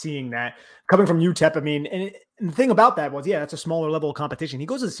keep seeing that coming from UTEP. I mean, and the thing about that was, yeah, that's a smaller level of competition. He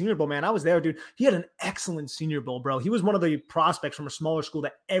goes to the Senior Bowl, man. I was there, dude. He had an excellent Senior Bowl, bro. He was one of the prospects from a smaller school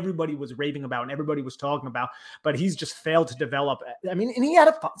that everybody was raving about and everybody was talking about, but he's just failed to develop. I mean, and he had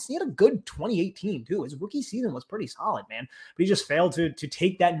a good 2018 too. His rookie season was pretty solid, man. But he just failed to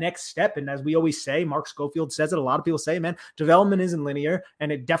take that next step. And as we always say, Mark Schofield says it. A lot of people say, man, development isn't linear,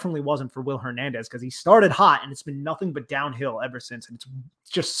 and it definitely wasn't for Will Hernandez, because he started hot and it's been nothing but downhill ever since. And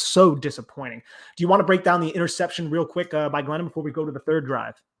it's just so disappointing. Do you want to break down the interception real quick by Glennon before we go to the third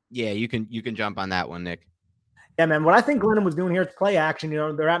drive? Yeah, you can jump on that one, Nick. Yeah, man. What I think Glennon was doing here is play action.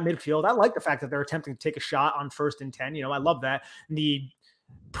 They're at midfield. I like the fact that they're attempting to take a shot on 1st and 10. I love that. The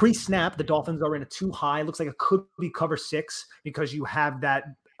pre-snap, the Dolphins are in a too high. Looks like it could be cover 6 because you have that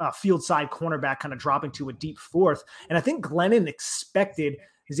field side cornerback kind of dropping to a deep 4th. And I think Glennon expected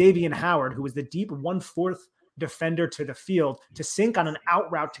Xavier Howard, who was the deep 1/4 defender to the field, to sink on an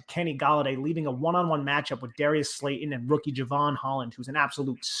out route to Kenny Golladay, leaving a one-on-one matchup with Darius Slayton and rookie Javon Holland, who's an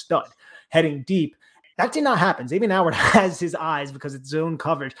absolute stud, heading deep. That did not happen. Xavier Howard has his eyes, because it's zone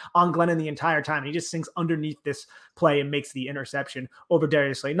coverage, on Glennon the entire time. And he just sinks underneath this play and makes the interception over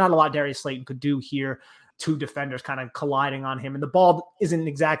Darius Slayton. Not a lot Darius Slayton could do here. Two defenders kind of colliding on him. And the ball isn't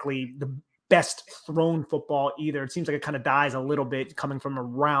exactly the best thrown football either. It seems like it kind of dies a little bit coming from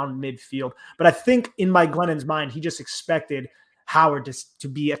around midfield. But I think in my Glennon's mind, he just expected Howard to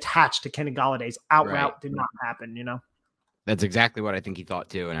be attached to Kenny Galladay's out route. Did not happen, That's exactly what I think he thought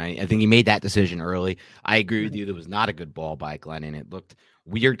too. And I think he made that decision early. I agree with you. There was not a good ball by Glennon. It looked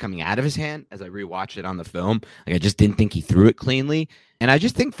weird coming out of his hand as I rewatched it on the film. Like, I just didn't think he threw it cleanly. And I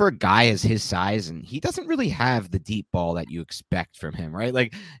just think for a guy as his size, and he doesn't really have the deep ball that you expect from him, right?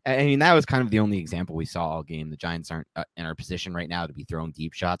 Like, I mean, that was kind of the only example we saw all game. The Giants aren't in our position right now to be throwing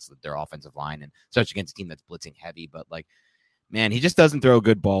deep shots with their offensive line, and such against a team that's blitzing heavy. But like, man, he just doesn't throw a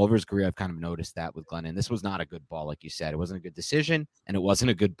good ball over his career. I've kind of noticed that with Glennon. This was not a good ball, like you said. It wasn't a good decision, and it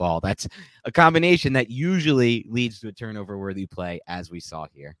wasn't a good ball. That's a combination that usually leads to a turnover-worthy play, as we saw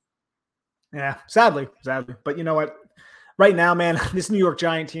here. Yeah, sadly. But you know what? Right now, man, this New York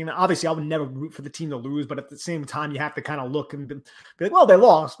Giant team, obviously I would never root for the team to lose, but at the same time, you have to kind of look and be like, well, they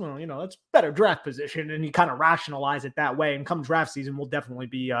lost. Well, that's better draft position. And you kind of rationalize it that way. And come draft season, we'll definitely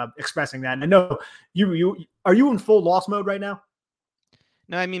be expressing that. And I know are you in full loss mode right now?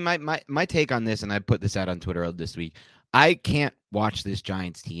 No, I mean, my take on this, and I put this out on Twitter this week, I can't watch this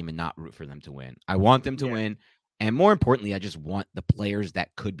Giants team and not root for them to win. I want them to win. And more importantly, I just want the players that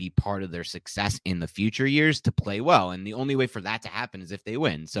could be part of their success in the future years to play well. And the only way for that to happen is if they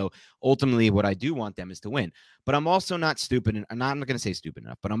win. So ultimately, what I do want them is to win. But I'm also not stupid. And I'm not going to say stupid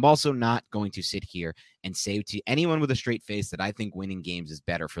enough, but I'm also not going to sit here and say to anyone with a straight face that I think winning games is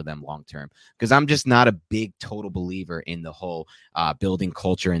better for them long term. Because I'm just not a big total believer in the whole building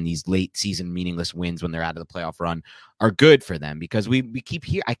culture, and these late season meaningless wins when they're out of the playoff run are good for them, because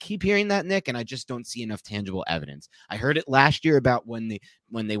I keep hearing that, Nick, and I just don't see enough tangible evidence. I heard it last year about when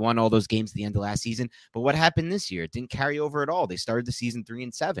they won all those games at the end of last season, but what happened this year? It didn't carry over at all. They started the season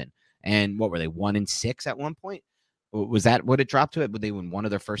 3-7, and what were they, 1-6 at one point? Was that what it dropped to? It? Would they win one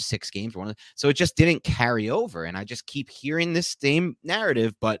of their first 6 games? So it just didn't carry over. And I just keep hearing this same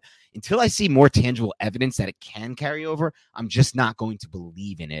narrative. But until I see more tangible evidence that it can carry over, I'm just not going to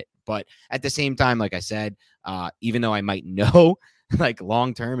believe in it. But at the same time, like I said, even though I might know, like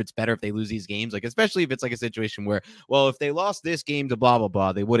long term, it's better if they lose these games, like especially if it's like a situation where, well, if they lost this game to blah blah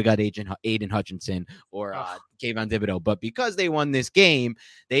blah, they would have got Aiden Hutchinson or Kayvon Thibodeau, but because they won this game,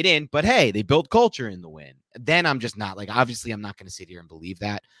 they didn't. But hey, they built culture in the win. Then I'm just not, like, obviously I'm not going to sit here and believe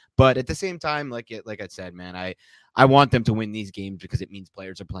that, but at the same time, like I said, man, I want them to win these games because it means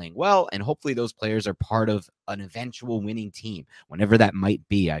players are playing well, and hopefully those players are part of an eventual winning team, whenever that might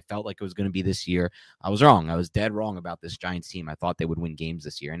be. I felt like it was going to be this year. I was wrong. I was dead wrong about this Giants team. I thought they would win games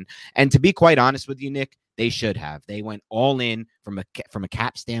this year. And to be quite honest with you, Nick, they should have. They went all in from a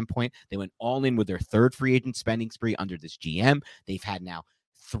cap standpoint. They went all in with their third free agent spending spree under this GM. They've had now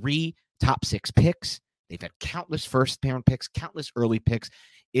 3 top 6 picks. They've had countless first-round picks, countless early picks.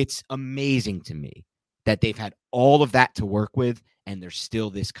 It's amazing to me that they've had all of that to work with, and they're still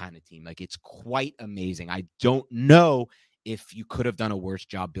this kind of team. Like, it's quite amazing. I don't know if you could have done a worse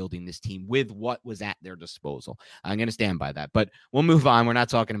job building this team with what was at their disposal. I'm going to stand by that, but we'll move on. We're not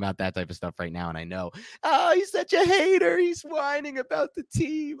talking about that type of stuff right now. And I know, he's such a hater. He's whining about the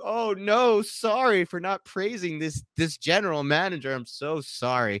team. Oh no, sorry for not praising this general manager. I'm so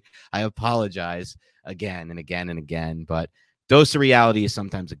sorry. I apologize again and again and again, but dose of reality is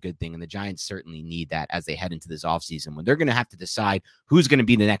sometimes a good thing, and the Giants certainly need that as they head into this offseason when they're going to have to decide who's going to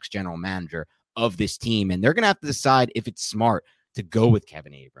be the next general manager of this team, and they're going to have to decide if it's smart to go with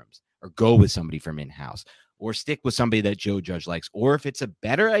Kevin Abrams or go with somebody from in-house or stick with somebody that Joe Judge likes, or if it's a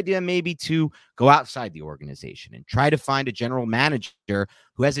better idea maybe to go outside the organization and try to find a general manager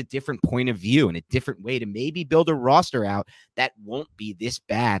who has a different point of view and a different way to maybe build a roster out that won't be this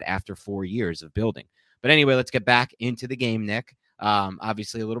bad after 4 years of building. But anyway, let's get back into the game, Nick.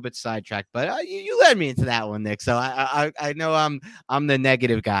 Obviously a little bit sidetracked, but you led me into that one, Nick. So I know I'm the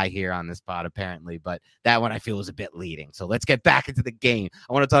negative guy here on this pod apparently, but that one I feel is a bit leading. So let's get back into the game.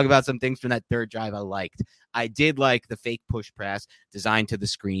 I want to talk about some things from that third drive I liked. I did like the fake push pass designed to the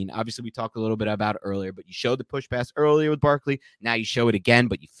screen. Obviously, we talked a little bit about it earlier, but you showed the push pass earlier with Barkley. Now you show it again,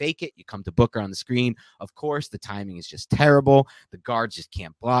 but you fake it. You come to Booker on the screen. Of course, the timing is just terrible. The guards just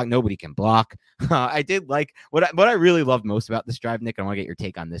can't block. Nobody can block. I did like what I really loved most about this drive, Nick. I want to get your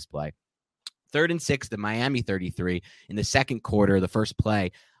take on this play. 3rd and 6 to Miami 33 in the second quarter, the first play.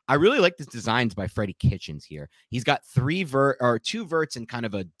 I really like this designs by Freddie Kitchens here. He's got 2 verts and kind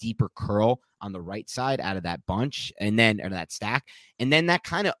of a deeper curl on the right side out of that bunch, and then or that stack, and then that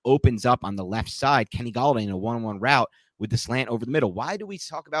kind of opens up on the left side. Kenny Golladay in a 1-on-1 route with the slant over the middle. Why do we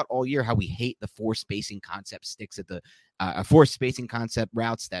talk about all year how we hate the forced spacing concept sticks at the forced spacing concept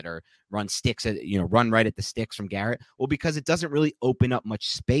routes that are run right at the sticks from Garrett? Well, because it doesn't really open up much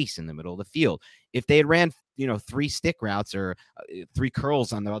space in the middle of the field. If they had ran 3 stick routes or 3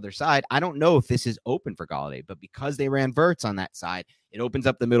 curls on the other side, I don't know if this is open for Golladay, but because they ran verts on that side, it opens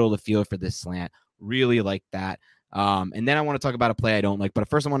up the middle of the field for this slant. Really like that. And then I want to talk about a play I don't like, but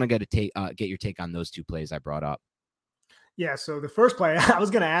first I want to get your take on those 2 plays I brought up. Yeah, so the first play, I was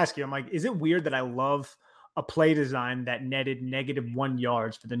going to ask you, I'm like, is it weird that I love a play design that netted -1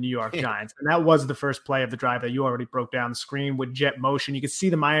 yards for the New York Giants? And that was the first play of the drive that you already broke down the screen with jet motion. You could see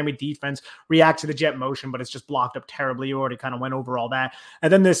the Miami defense react to the jet motion, but it's just blocked up terribly. You already kind of went over all that.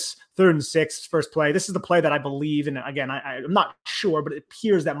 And then this 3rd and 6 first play, this is the play that I believe, and again, I'm not sure, but it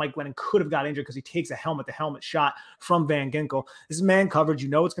appears that Mike Glennon could have got injured because he takes a helmet-to-helmet shot from Van Ginkel. This is man coverage. You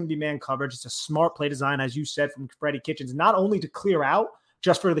know it's going to be man coverage. It's a smart play design, as you said, from Freddie Kitchens, not only to clear out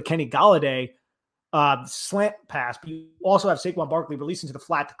just for the Kenny Golladay slant pass, but you also have Saquon Barkley releasing to the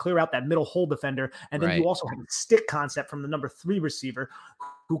flat to clear out that middle hole defender. And then you also have a stick concept from the number 3 receiver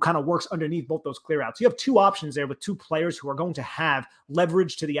who kind of works underneath both those clear outs. You have 2 options there with 2 players who are going to have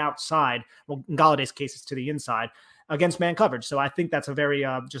leverage to the outside. Well, in Galladay's case, it's to the inside. against man coverage. So I think that's a very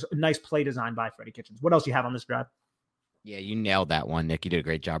just a nice play design by Freddie Kitchens. What else do you have on this drive? Yeah, you nailed that one, Nick. You did a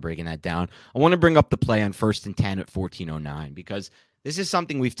great job breaking that down. I want to bring up the play on 1st and 10 at 14:09 because this is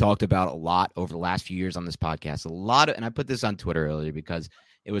something we've talked about a lot over the last few years on this podcast. And I put this on Twitter earlier because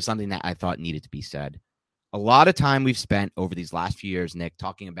it was something that I thought needed to be said. A lot of time we've spent over these last few years, Nick,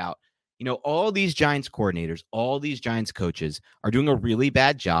 talking about, all these Giants coordinators, all these Giants coaches are doing a really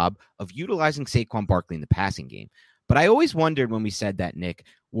bad job of utilizing Saquon Barkley in the passing game. But I always wondered when we said that, Nick,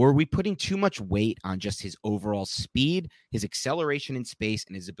 were we putting too much weight on just his overall speed, his acceleration in space,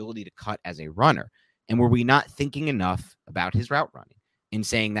 and his ability to cut as a runner? And were we not thinking enough about his route running and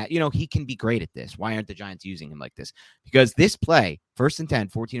saying that, he can be great at this? Why aren't the Giants using him like this? Because this play, 1st and 10,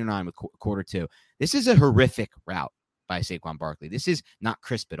 14:09 with quarter two, this is a horrific route by Saquon Barkley. This is not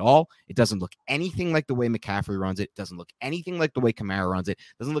crisp at all. It doesn't look anything like the way McCaffrey runs it. It doesn't look anything like the way Kamara runs it.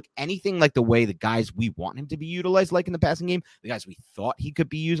 It doesn't look anything like the way the guys we want him to be utilized like in the passing game, the guys we thought he could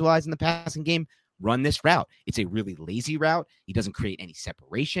be utilized in the passing game, run this route. It's a really lazy route. He doesn't create any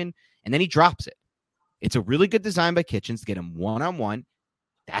separation, and then he drops it. It's a really good design by Kitchens to get him one-on-one.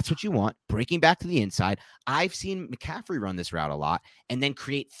 That's what you want, breaking back to the inside. I've seen McCaffrey run this route a lot and then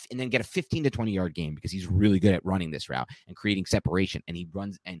get a 15 to 20-yard game because he's really good at running this route and creating separation. And he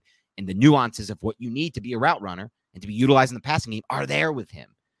runs and the nuances of what you need to be a route runner and to be utilized in the passing game are there with him.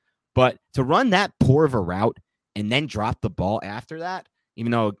 But to run that poor of a route and then drop the ball after that,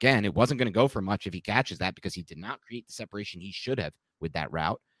 even though, again, it wasn't going to go for much if he catches that because he did not create the separation he should have with that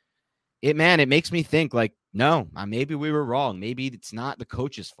route. It makes me think like, no, maybe we were wrong. Maybe it's not the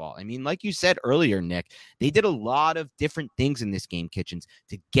coach's fault. I mean, like you said earlier, Nick, they did a lot of different things in this game, Kitchens,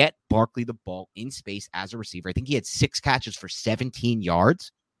 to get Barkley the ball in space as a receiver. I think he had 6 catches for 17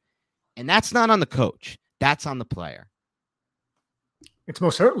 yards. And that's not on the coach. That's on the player. It's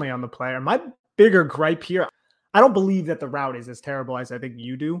most certainly on the player. My bigger gripe here, I don't believe that the route is as terrible as I think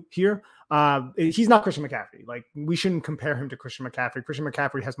you do here. He's not Christian McCaffrey. Like, we shouldn't compare him to Christian McCaffrey. Christian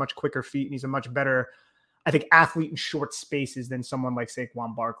McCaffrey has much quicker feet, and he's a much better, I think, athlete in short spaces than someone like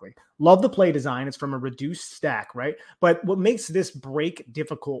Saquon Barkley. Love the play design. It's from a reduced stack, right? But what makes this break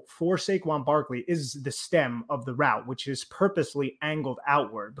difficult for Saquon Barkley is the stem of the route, which is purposely angled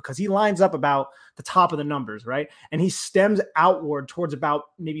outward because he lines up about the top of the numbers, right? And he stems outward towards about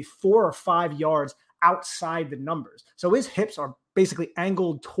maybe 4 or 5 yards outside the numbers. So his hips are basically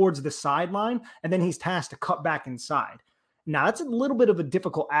angled towards the sideline, and then he's tasked to cut back inside. Now, that's a little bit of a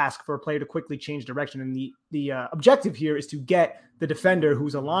difficult ask for a player to quickly change direction. And the objective here is to get the defender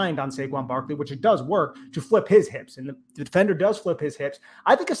who's aligned on Saquon Barkley, which it does work, to flip his hips. And the defender does flip his hips.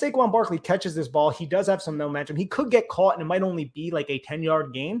 I think if Saquon Barkley catches this ball, he does have some momentum. He could get caught, and it might only be like a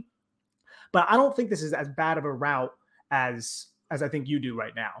 10-yard gain. But I don't think this is as bad of a route as I think you do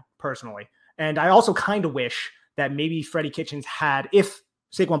right now, personally. And I also kind of wish that maybe Freddie Kitchens had, if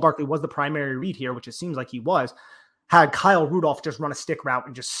Saquon Barkley was the primary read here, which it seems like he was, had Kyle Rudolph just run a stick route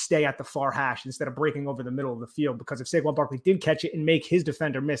and just stay at the far hash instead of breaking over the middle of the field. Because if Saquon Barkley did catch it and make his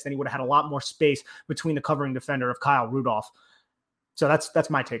defender miss, then he would have had a lot more space between the covering defender of Kyle Rudolph. So that's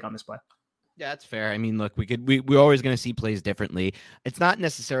my take on this play. Yeah, that's fair. I mean, look, we're always going to see plays differently. It's not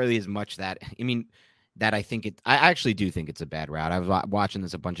necessarily as much that, that I think I actually do think it's a bad route. I was watching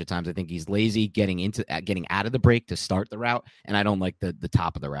this a bunch of times. I think he's lazy getting out of the break to start the route. And I don't like the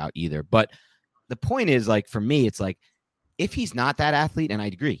top of the route either. But the point is, like, for me, it's like, if he's not that athlete, and I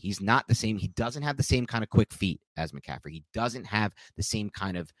agree, he's not the same. He doesn't have the same kind of quick feet as McCaffrey. He doesn't have the same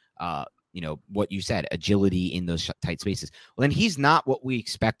kind of, what you said, agility in those tight spaces. Well, then he's not what we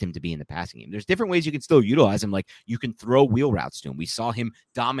expect him to be in the passing game. There's different ways you can still utilize him. Like, you can throw wheel routes to him. We saw him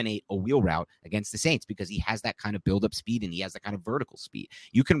dominate a wheel route against the Saints because he has that kind of build-up speed and he has that kind of vertical speed.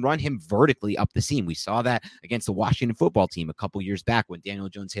 You can run him vertically up the seam. We saw that against the Washington football team a couple years back when Daniel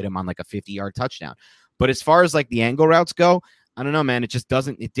Jones hit him on like a 50-yard touchdown. But as far as like the angle routes go, I don't know, man.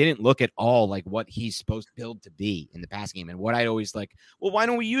 It didn't look at all like what he's supposed to build to be in the passing game. And what I'd always like, well, why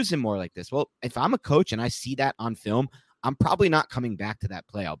don't we use him more like this? Well, if I'm a coach and I see that on film, I'm probably not coming back to that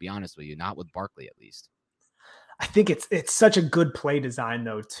play. I'll be honest with you, not with Barkley at least. I think it's such a good play design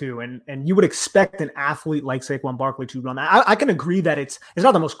though too, and you would expect an athlete like Saquon Barkley to run that. I can agree that it's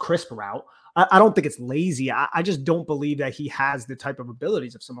not the most crisp route. I don't think it's lazy. I just don't believe that he has the type of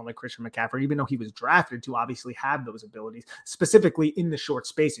abilities of someone like Christian McCaffrey, even though he was drafted to obviously have those abilities, specifically in the short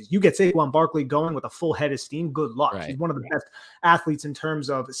spaces. You get Saquon Barkley going with a full head of steam, good luck. Right. He's one of the best athletes in terms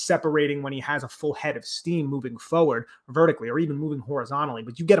of separating when he has a full head of steam moving forward vertically or even moving horizontally.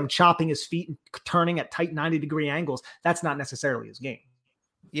 But you get him chopping his feet and turning at tight 90-degree angles. That's not necessarily his game.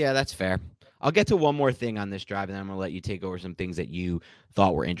 Yeah, that's fair. I'll get to one more thing on this drive, and then I'm going to let you take over some things that you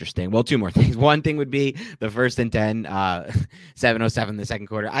thought were interesting. Well, two more things. One thing would be the 1st and 10, 7:07 in the second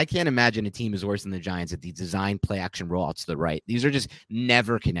quarter. I can't imagine a team is worse than the Giants at the design play action rollouts to the right. These are just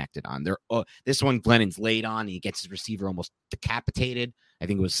never connected on. This one, Glennon's laid on, and he gets his receiver almost decapitated. I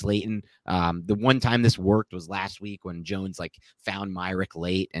think it was Slayton. The one time this worked was last week when Jones found Myrick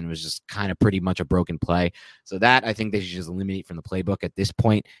late and was just kind of pretty much a broken play. So that I think they should just eliminate from the playbook at this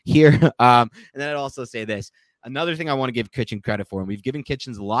point here. And then I'd also say this. Another thing I want to give Kitchen credit for, and we've given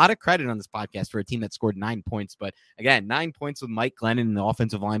Kitchens a lot of credit on this podcast for a team that scored 9 points. But again, 9 points with Mike Glennon and the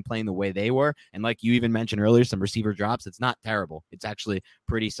offensive line playing the way they were. And like you even mentioned earlier, some receiver drops. It's not terrible. It's actually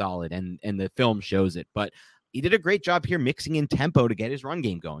pretty solid. And the film shows it. But he did a great job here mixing in tempo to get his run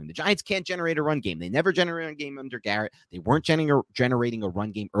game going. The Giants can't generate a run game. They never generated a run game under Garrett. They weren't generating a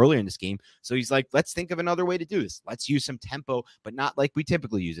run game earlier in this game. So he's like, let's think of another way to do this. Let's use some tempo, but not like we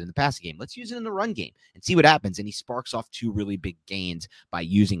typically use it in the passing game. Let's use it in the run game and see what happens. And he sparks off 2 really big gains by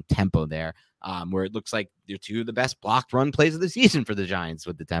using tempo there, where it looks like they're 2 of the best blocked run plays of the season for the Giants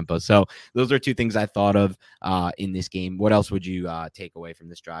with the tempo. So those are 2 things I thought of in this game. What else would you take away from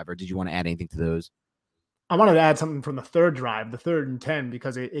this drive, or did you want to add anything to those? I wanted to add something from the third drive, the 3rd and 10,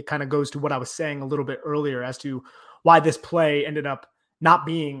 because it kind of goes to what I was saying a little bit earlier as to why this play ended up not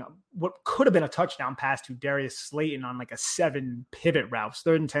being what could have been a touchdown pass to Darius Slayton on a 7 pivot route.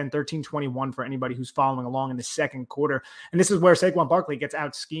 3rd and 10, 13-21 for anybody who's following along in the second quarter. And this is where Saquon Barkley gets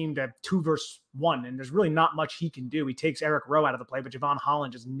out schemed at 2 versus 1. And there's really not much he can do. He takes Eric Rowe out of the play, but Javon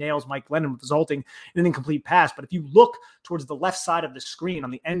Holland just nails Mike Glennon, resulting in an incomplete pass. But if you look towards the left side of the screen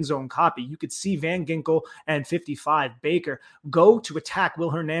on the end zone copy, you could see Van Ginkel and 55 Baker go to attack Will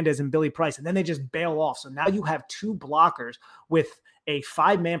Hernandez and Billy Price, and then they just bail off. So now you have 2 blockers with a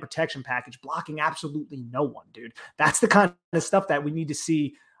 5-man protection package blocking absolutely no one, dude. That's the kind of stuff that we need to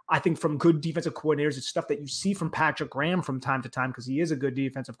see, I think, from good defensive coordinators. It's stuff that you see from Patrick Graham from time to time because he is a good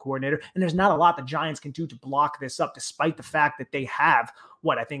defensive coordinator. And there's not a lot the Giants can do to block this up, despite the fact that they have,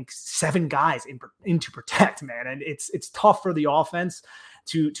 7 guys in to protect, man. And it's tough for the offense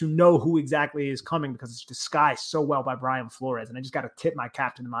to know who exactly is coming because it's disguised so well by Brian Flores. And I just got to tip my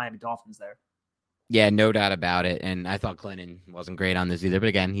cap to the Miami Dolphins there. Yeah, no doubt about it. And I thought Glennon wasn't great on this either. But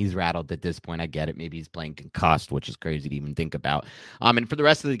again, he's rattled at this point. I get it. Maybe he's playing concussed, which is crazy to even think about. And for the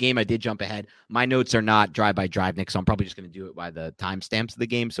rest of the game, I did jump ahead. My notes are not drive by drive, Nick, so I'm probably just going to do it by the timestamps of the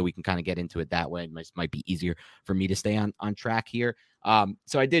game so we can kind of get into it that way. It might be easier for me to stay on track here.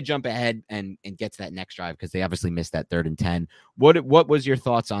 So I did jump ahead and get to that next drive because they obviously missed that 3rd and 10. What was your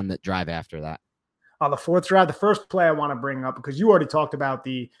thoughts on the drive after that? On the 4th drive, the first play I want to bring up, because you already talked about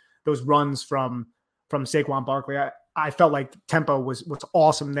those runs from Saquon Barkley. I felt like tempo was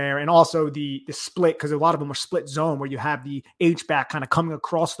awesome there. And also the split, because a lot of them were split zone where you have the H-back kind of coming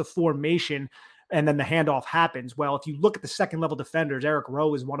across the formation and then the handoff happens. Well, if you look at the second level defenders, Eric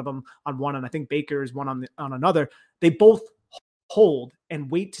Rowe is one of them on one, and I think Baker is one on another. They both hold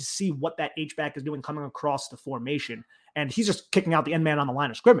and wait to see what that H-back is doing coming across the formation. And he's just kicking out the end man on the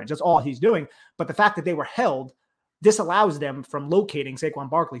line of scrimmage. That's all he's doing. But the fact that they were held, this allows them from locating Saquon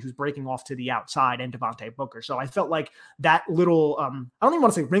Barkley, who's breaking off to the outside, and Devontae Booker. So I felt like that little, I don't even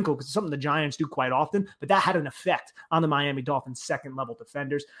want to say wrinkle because it's something the Giants do quite often, but that had an effect on the Miami Dolphins second level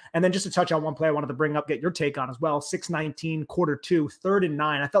defenders. And then just to touch on one play I wanted to bring up, get your take on as well, 6:19, quarter 2, 3rd and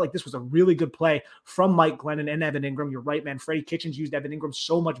 9. I felt like this was a really good play from Mike Glennon and Evan Ingram. You're right, man. Freddie Kitchens used Evan Ingram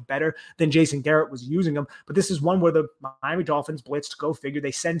so much better than Jason Garrett was using him. But this is one where the Miami Dolphins blitzed, go figure. They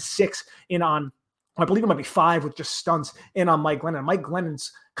send 6 in on, I believe it might be 5 with just stunts in on Mike Glennon. Mike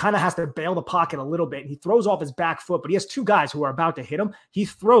Glennon's kind of has to bail the pocket a little bit. He throws off his back foot, but he has 2 guys who are about to hit him. He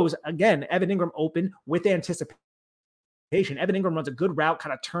throws, again, Evan Ingram open with anticipation. Evan Ingram runs a good route,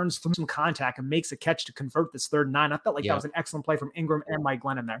 kind of turns through some contact and makes a catch to convert this 3rd and 9. I felt like that was an excellent play from Ingram and Mike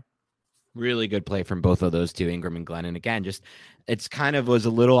Glennon there. Really good play from both of those 2, Ingram and Glennon. Again, it's kind of was a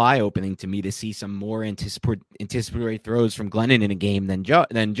little eye-opening to me to see some more anticipatory throws from Glennon in a game than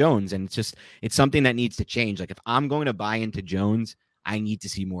Jones. And it's something that needs to change. Like if I'm going to buy into Jones, I need to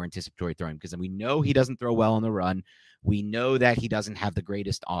see more anticipatory throwing because we know he doesn't throw well on the run. We know that he doesn't have the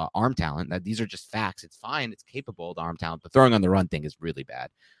greatest arm talent. That these are just facts. It's fine. It's capable of the arm talent, but throwing on the run thing is really bad.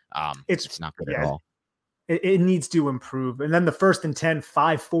 It's not good at all. It needs to improve. And then the 1st and 10,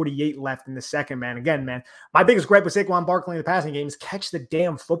 5:48 left in the second, man. Again, man, my biggest gripe with Saquon Barkley in the passing game is catch the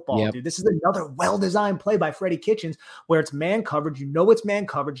damn football, dude. This is another well-designed play by Freddie Kitchens where it's man coverage. You know it's man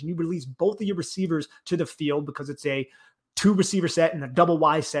coverage, and you release both of your receivers to the field because it's a 2-receiver set and a double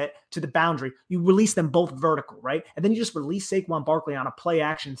Y set to the boundary. You release them both vertical, right? And then you just release Saquon Barkley on a play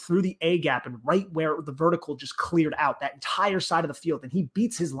action through the A gap and right where the vertical just cleared out that entire side of the field. And he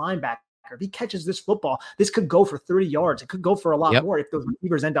beats his linebacker linebacker. If he catches this football, this could go for 30 yards. It could go for a lot more if those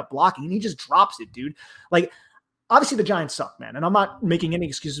receivers end up blocking, and he just drops it, dude. Like, obviously the Giants suck, man, and I'm not making any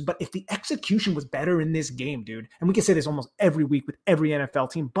excuses, but if the execution was better in this game, dude, and we can say this almost every week with every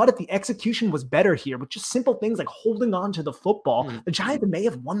NFL team, but if the execution was better here with just simple things like holding on to the football, the Giants may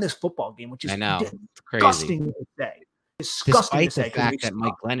have won this football game, which is disgusting to say. Despite the fact that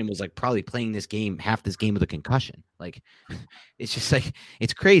Mike Glennon was like probably playing half this game with a concussion. Like, it's just like,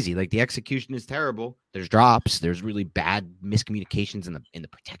 it's crazy. Like, the execution is terrible. There's drops. There's really bad miscommunications in the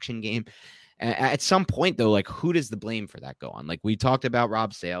protection game. At some point, though, like, who does the blame for that go on? Like, we talked about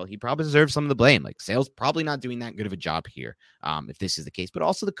Rob Sale. He probably deserves some of the blame. Like, Sale's probably not doing that good of a job here, if this is the case. But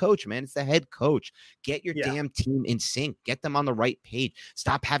also the coach, man. It's the head coach. Get your damn team in sync. Get them on the right page.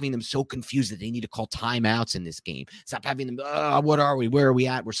 Stop having them so confused that they need to call timeouts in this game. Stop having them, what are we? Where are we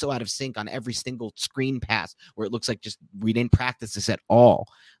at? We're so out of sync on every single screen pass where it looks like just we didn't practice this at all.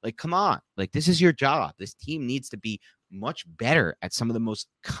 Like, come on. Like, this is your job. This team needs to be much better at some of the most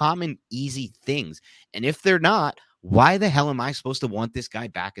common, easy things. And if they're not, why the hell am I supposed to want this guy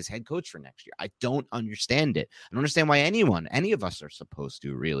back as head coach for next year? I don't understand it. I don't understand why any of us are supposed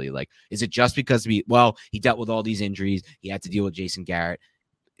to, really. Like, is it just because he dealt with all these injuries, he had to deal with Jason Garrett?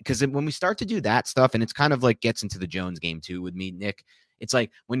 Because when we start to do that stuff, and it's kind of like gets into the Jones game too with me, Nick, it's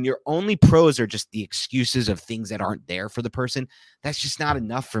like when your only pros are just the excuses of things that aren't there for the person, that's just not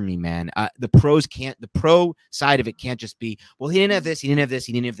enough for me, man. The pro side of it can't just be, well, he didn't have this, he didn't have this,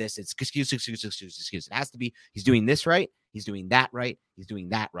 he didn't have this. It's excuse. It has to be, he's doing this right, he's doing that right, he's doing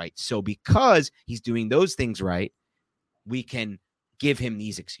that right. So because he's doing those things right, we can give him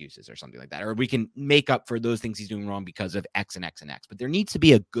these excuses or something like that, or we can make up for those things he's doing wrong because of X and X and X. But there needs to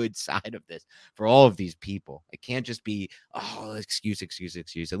be a good side of this for all of these people. It can't just be, excuse,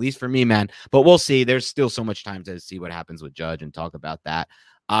 at least for me, man. But we'll see. There's still so much time to see what happens with Judge and talk about that.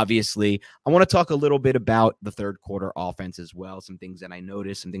 Obviously, I want to talk a little bit about the third quarter offense as well. Some things that I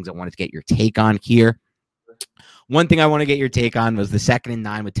noticed, some things I wanted to get your take on here. One thing I want to get your take on was the 2nd and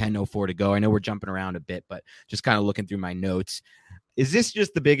 9 with 10:04 to go. I know we're jumping around a bit, but just kind of looking through my notes. Is this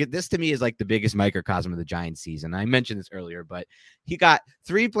just the biggest? This to me is like the biggest microcosm of the Giants season. I mentioned this earlier, but he got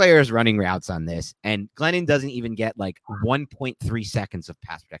 3 players running routes on this, and Glennon doesn't even get like 1.3 seconds of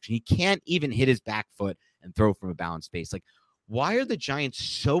pass protection. He can't even hit his back foot and throw from a balanced space. Like, why are the Giants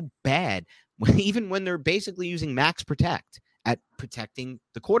so bad even when they're basically using max protect at protecting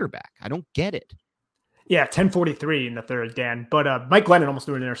the quarterback? I don't get it. Yeah, 10:43 in the third, Dan. But Mike Glennon almost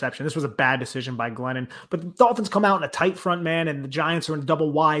threw an interception. This was a bad decision by Glennon. But the Dolphins come out in a tight front man, and the Giants are in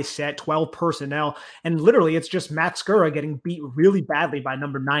double Y set, 12 personnel. And literally, it's just Matt Skura getting beat really badly by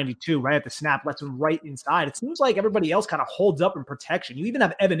number 92 right at the snap, lets him right inside. It seems like everybody else kind of holds up in protection. You even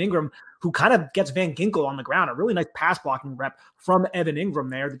have Evan Ingram, who kind of gets Van Ginkel on the ground. A really nice pass blocking rep from Evan Ingram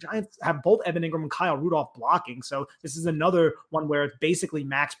there. The Giants have both Evan Ingram and Kyle Rudolph blocking. So this is another one where it's basically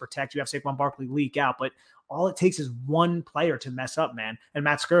max protect. You have Saquon Barkley leak out, but all it takes is one player to mess up, man. And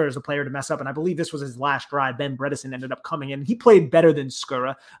Matt Skura is the player to mess up. And I believe this was his last drive. Ben Bredesen ended up coming in. He played better than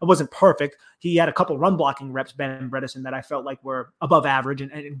Skura. It wasn't perfect. He had a couple run blocking reps, Ben Bredesen, that I felt like were above average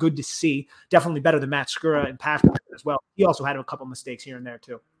and good to see. Definitely better than Matt Skura in pass blocking as well. He also had a couple mistakes here and there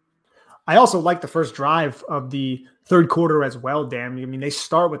too. I also like the first drive of the third quarter as well, Dan. I mean, they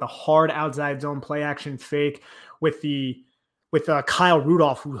start with a hard outside zone play action fake with Kyle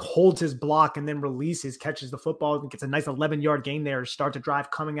Rudolph, who holds his block and then releases, catches the football, and gets a nice 11-yard gain there to start the drive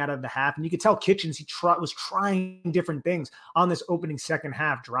coming out of the half. And you could tell Kitchens, was trying different things on this opening second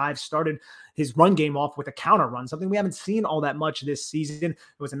half drive. Started his run game off with a counter run, something we haven't seen all that much this season. It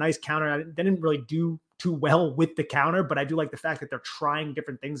was a nice counter. They didn't really do too well with the counter, but I do like the fact that they're trying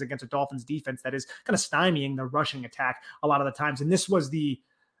different things against a Dolphins defense that is kind of stymieing the rushing attack a lot of the times. And this was the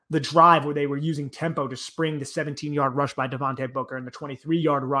drive where they were using tempo to spring the 17-yard rush by Devontae Booker and the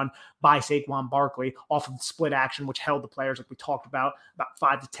 23-yard run by Saquon Barkley off of the split action, which held the players like we talked about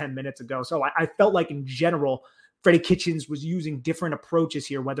 5 to 10 minutes ago. So I felt like in general, Freddie Kitchens was using different approaches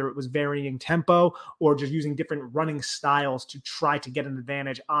here, whether it was varying tempo or just using different running styles to try to get an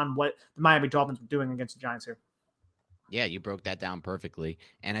advantage on what the Miami Dolphins were doing against the Giants here. Yeah, you broke that down perfectly.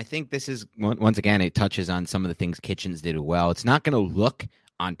 And I think this is, once again, it touches on some of the things Kitchens did well. It's not going to look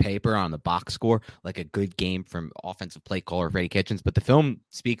on paper, on the box score, like a good game from offensive play caller Freddie Kitchens, but the film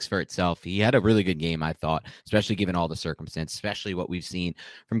speaks for itself. He had a really good game, I thought, especially given all the circumstances, especially what we've seen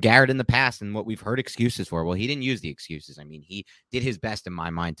from Garrett in the past and what we've heard excuses for. Well, he didn't use the excuses. I mean, he did his best in my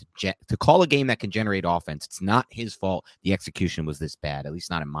mind to call a game that can generate offense. It's not his fault the execution was this bad, at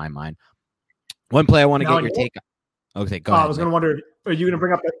least not in my mind. One play I want to get your take on. Okay, go ahead. I was going to wonder, are you going to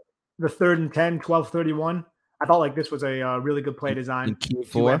bring up the 3rd and 10, 12:31? I felt like this was a really good play design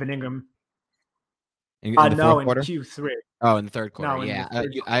to Evan Ingram. In the No, fourth in quarter? Q3. Oh, in the third quarter. No, in Yeah. the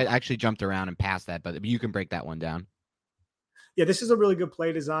third I quarter. actually jumped around and passed that, but you can break that one down. Yeah, this is a really good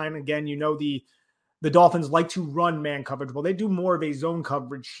play design. Again, the Dolphins like to run man coverage. Well, they do more of a zone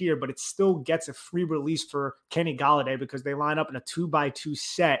coverage here, but it still gets a free release for Kenny Golladay because they line up in a 2-by-2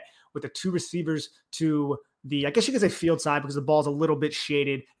 set with the two receivers to the, I guess you could say field side because the ball's a little bit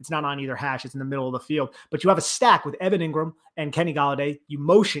shaded. It's not on either hash. It's in the middle of the field. But you have a stack with Evan Ingram and Kenny Golladay. You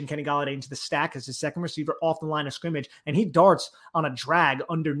motion Kenny Golladay into the stack as his second receiver off the line of scrimmage, and he darts on a drag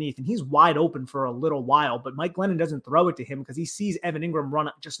underneath, and he's wide open for a little while. But Mike Glennon doesn't throw it to him because he sees Evan Ingram run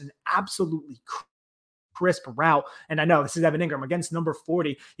just an absolutely crisp route. And I know this is Evan Ingram against number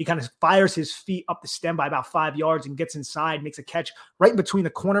 40. He kind of fires his feet up the stem by about 5 yards and gets inside, makes a catch right between the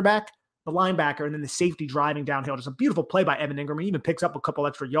cornerback, the linebacker, and then the safety driving downhill. Just a beautiful play by Evan Ingram. He even picks up a couple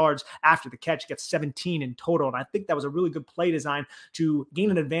extra yards after the catch, gets 17 in total. And I think that was a really good play design to gain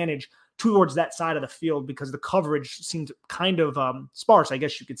an advantage towards that side of the field because the coverage seemed kind of sparse, I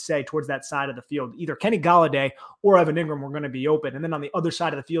guess you could say, towards that side of the field. Either Kenny Golladay or Evan Ingram were going to be open. And then on the other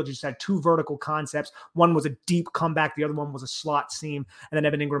side of the field, you just had two vertical concepts. One was a deep comeback. The other one was a slot seam. And then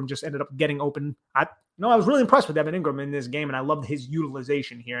Evan Ingram just ended up getting open. I was really impressed with Evan Ingram in this game, and I loved his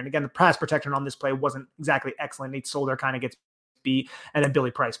utilization here. And again, the pass protection on this play wasn't exactly excellent. Nate Solder kind of gets beat, and then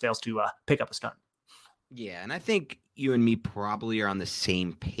Billy Price fails to pick up a stunt. Yeah, and I think you and me probably are on the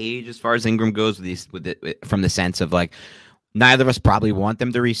same page as far as Ingram goes from the sense of like neither of us probably want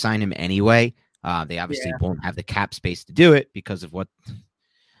them to re-sign him anyway. They obviously won't have the cap space to do it because of what I'm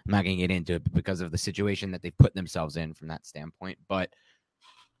not going to get into it, but because of the situation that they put themselves in from that standpoint. But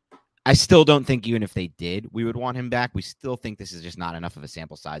I still don't think even if they did, we would want him back. We still think this is just not enough of a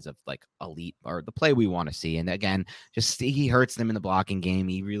sample size of like elite or the play we want to see. And again, he hurts them in the blocking game.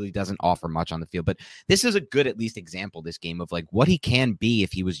 He really doesn't offer much on the field, but this is a good, at least example, this game of like what he can be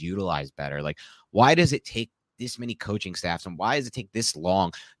if he was utilized better. Like, why does it take this many coaching staffs and why does it take this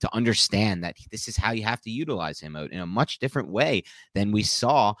long to understand that this is how you have to utilize him out in a much different way than we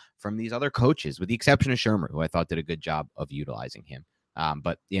saw from these other coaches, with the exception of Shermer, who I thought did a good job of utilizing him.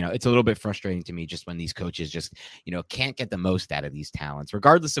 But, it's a little bit frustrating to me just when these coaches just, can't get the most out of these talents,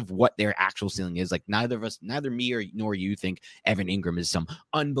 regardless of what their actual ceiling is. Like neither me nor you think Evan Ingram is some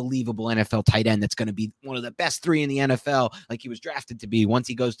unbelievable NFL tight end that's going to be one of the best three in the NFL, like he was drafted to be once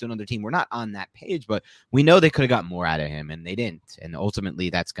he goes to another team. We're not on that page, but we know they could have got more out of him and they didn't. And ultimately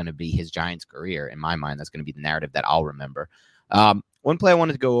that's going to be his Giants career. In my mind, that's going to be the narrative that I'll remember. One play I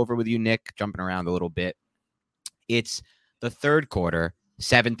wanted to go over with you, Nick, jumping around a little bit. It's the third quarter,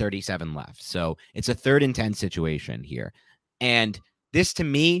 7:37 left. So it's a 3rd and 10 situation here. And this to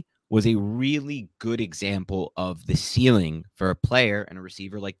me was a really good example of the ceiling for a player and a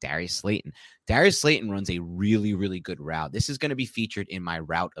receiver like Darius Slayton. Darius Slayton runs a really, really good route. This is going to be featured in my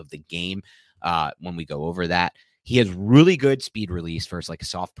route of the game when we go over that. He has really good speed release first, like a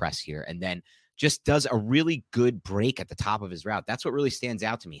soft press here, and then just does a really good break at the top of his route. That's what really stands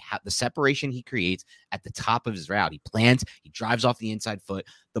out to me. The separation he creates at the top of his route. He plants, he drives off the inside foot.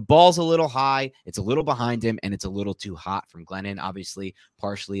 The ball's a little high, it's a little behind him, and it's a little too hot from Glennon. Obviously,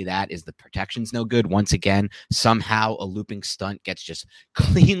 partially that is the protection's no good. Once again, somehow a looping stunt gets just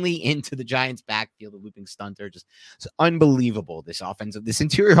cleanly into the Giants' backfield. A looping stunter, just it's unbelievable. This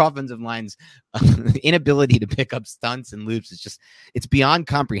interior offensive line's inability to pick up stunts and loops is it's beyond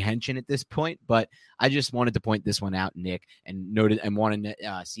comprehension at this point. But I just wanted to point this one out, Nick, and wanted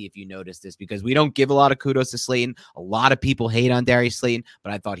to see if you noticed this, because we don't give a lot of kudos to Slayton. A lot of people hate on Darius Slayton,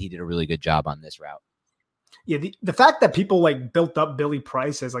 but I thought he did a really good job on this route. Yeah, the fact that people like built up Billy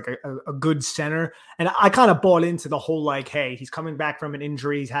Price as like a good center, and I kind of bought into the whole like, hey, he's coming back from an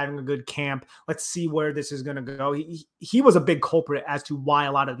injury, he's having a good camp. Let's see where this is going to go. He was a big culprit as to why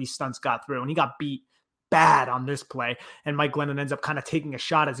a lot of these stunts got through, and he got beat bad on this play. And Mike Glennon ends up kind of taking a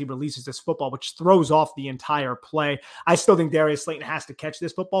shot as he releases this football, which throws off the entire play. I still think Darius Slayton has to catch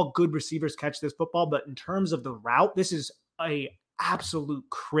this football. Good receivers catch this football, but in terms of the route, this is a absolute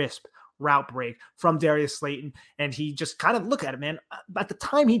crisp route break from Darius Slayton. And he just kind of, look at it, man. At the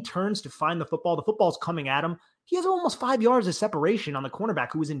time he turns to find the football's coming at him. He has almost 5 yards of separation on the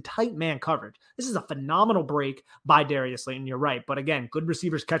cornerback who was in tight man coverage. This is a phenomenal break by Darius Slayton. You're right. But again, good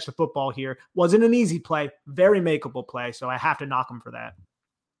receivers catch the football here. Wasn't an easy play, very makeable play. So I have to knock him for that.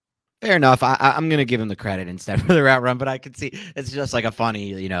 Fair enough. I'm going to give him the credit instead for the route run, but I could see it's just like a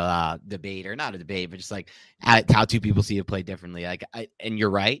funny, debate, or not a debate, but just like how two people see it play differently. And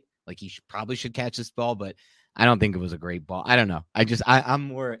you're right. Like he probably should catch this ball, but I don't think it was a great ball. I don't know. I'm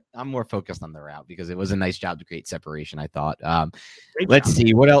more focused on the route because it was a nice job to create separation, I thought. Let's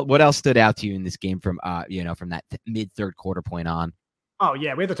see what else stood out to you in this game from that mid third quarter point on. Oh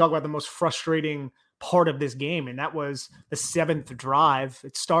yeah, we have to talk about the most frustrating part of this game, and that was the 7th drive.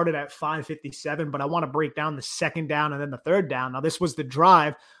 It started at 5:57, but I want to break down the 2nd down and then the 3rd down. Now, this was the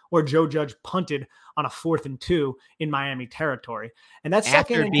drive where Joe Judge punted on a 4th and 2 in Miami territory. And that's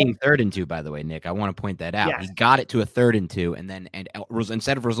after being 3rd and 2, by the way, Nick, I want to point that out. Yes. He got it to a 3rd and 2, and then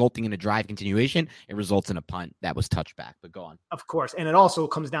instead of resulting in a drive continuation, it results in a punt that was touchback. But go on. Of course. And it also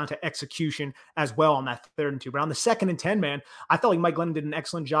comes down to execution as well on that 3rd and 2. But on the 2nd and 10, man, I felt like Mike Glennon did an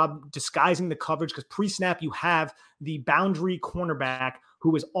excellent job disguising the coverage, because pre-snap you have the boundary cornerback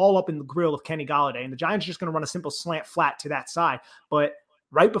who is all up in the grill of Kenny Golladay. And the Giants are just going to run a simple slant flat to that side. But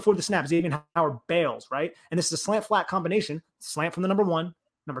right before the snap, Xavier Howard bails, right? And this is a slant flat combination. Slant from the number 1.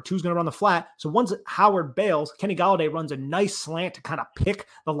 Number 2 is going to run the flat. So once Howard bails, Kenny Golladay runs a nice slant to kind of pick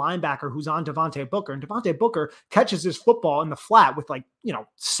the linebacker who's on Devontae Booker. And Devontae Booker catches his football in the flat with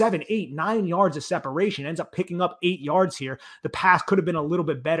 7, 8, 9 yards of separation, ends up picking up 8 yards here. The pass could have been a little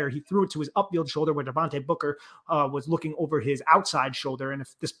bit better. He threw it to his upfield shoulder where Devontae Booker was looking over his outside shoulder. And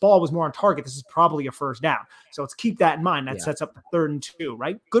if this ball was more on target, this is probably a 1st down. So let's keep that in mind. That sets up the 3rd and 2,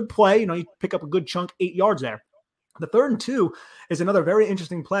 right? Good play. You pick up a good chunk, 8 yards there. The 3rd and 2 is another very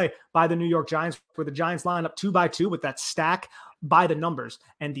interesting play by the New York Giants, where the Giants line up 2 by 2 with that stack by the numbers.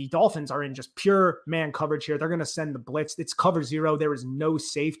 And the Dolphins are in just pure man coverage here. They're going to send the blitz. It's cover 0. There is no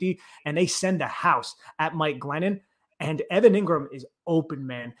safety. And they send a house at Mike Glennon. And Evan Ingram is open,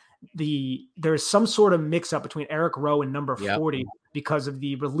 man. There's some sort of mix-up between Eric Rowe and number 40 because of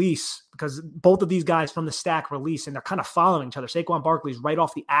the release, because both of these guys from the stack release, and they're kind of following each other. Saquon Barkley's right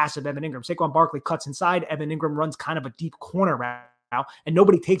off the ass of Evan Ingram. Saquon Barkley cuts inside. Evan Ingram runs kind of a deep corner route, and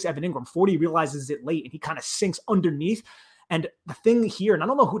nobody takes Evan Ingram. 40 realizes it late, and he kind of sinks underneath. And the thing here, and I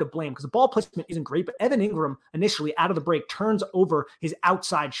don't know who to blame because the ball placement isn't great, but Evan Ingram initially out of the break turns over his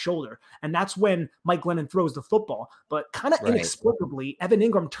outside shoulder. And that's when Mike Glennon throws the football. But kind of inexplicably, Evan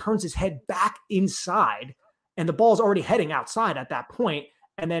Ingram turns his head back inside, and the ball's already heading outside at that point.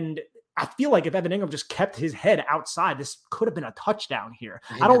 And then I feel like if Evan Ingram just kept his head outside, this could have been a touchdown here.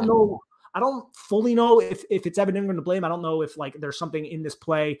 I don't know. I don't fully know if it's Evan Ingram to blame. I don't know if there's something in this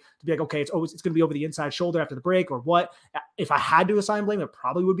play to be like, okay, it's going to be over the inside shoulder after the break or what. If I had to assign blame, it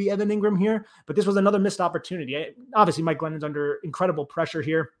probably would be Evan Ingram here. But this was another missed opportunity. Obviously, Mike Glennon's under incredible pressure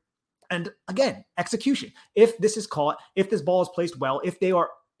here. And again, execution. If this is caught, if this ball is placed well, if they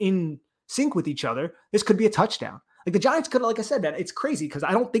are in sync with each other, this could be a touchdown. Like the Giants could, like I said, man, it's crazy because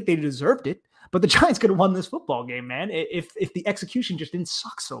I don't think they deserved it, but the Giants could have won this football game, man, if the execution just didn't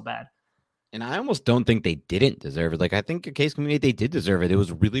suck so bad. And I almost don't think they didn't deserve it. Like, I think a case can be made they did deserve it. It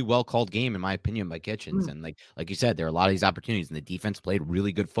was a really well called game, in my opinion, by Kitchens. And like you said, there are a lot of these opportunities, and the defense played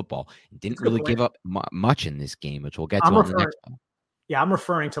really good football. Didn't really give up much in this game, which we'll get to on the next one. Yeah, I'm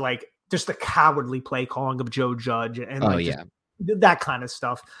referring to just the cowardly play calling of Joe Judge and that kind of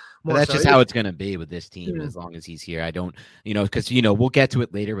stuff. But that's just how it's going to be with this team as long as he's here. I don't, because, we'll get to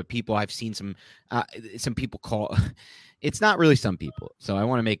it later, but I've seen some people call. It's not really some people. So I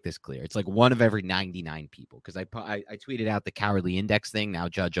want to make this clear. It's like one of every 99 people, because I tweeted out the cowardly index thing. Now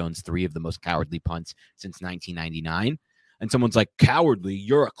Judge owns 3 of the most cowardly punts since 1999. And someone's like, cowardly,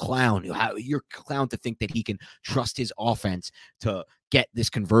 you're a clown. You're a clown to think that he can trust his offense to get this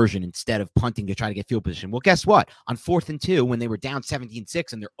conversion instead of punting to try to get field position. Well, guess what? On 4th and 2, when they were down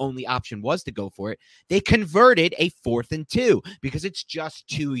 17-6 and their only option was to go for it, they converted a 4th and 2 because it's just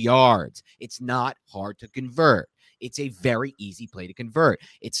 2 yards. It's not hard to convert. It's a very easy play to convert.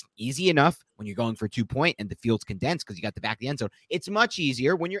 It's easy enough when you're going for 2-point and the field's condensed because you got the back of the end zone. It's much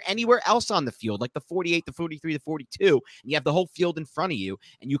easier when you're anywhere else on the field, like the 48, the 43, the 42, and you have the whole field in front of you,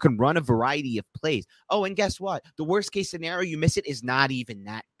 and you can run a variety of plays. Oh, and guess what? The worst case scenario, you miss it, is not even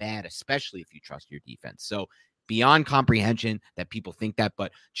that bad, especially if you trust your defense. So beyond comprehension that people think that,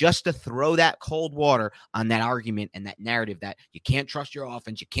 but just to throw that cold water on that argument and that narrative that you can't trust your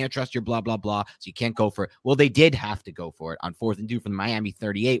offense, you can't trust your blah, blah, blah, so you can't go for it. Well, they did have to go for it on 4th and 2 from Miami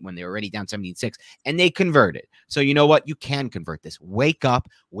 38 when they were already down 17-6, and they converted. So you know what? You can convert this. Wake up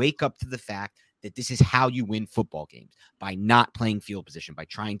to the fact that this is how you win football games, by not playing field position, by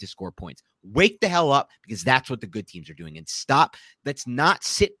trying to score points. Wake the hell up, because that's what the good teams are doing. And stop. Let's not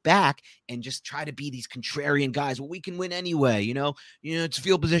sit back and just try to be these contrarian guys. Well, we can win anyway. It's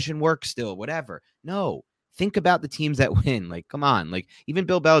field position work still, whatever. No, think about the teams that win. Like, come on. Like, even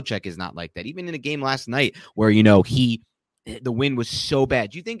Bill Belichick is not like that. Even in a game last night where, the win was so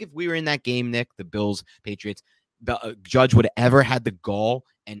bad. Do you think if we were in that game, Nick, the Bills, Patriots, Judge would have ever had the gall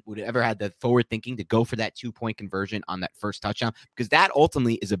and would have ever had the forward thinking to go for that 2-point conversion on that first touchdown, because that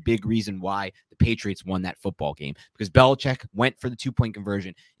ultimately is a big reason why the Patriots won that football game, because Belichick went for the 2-point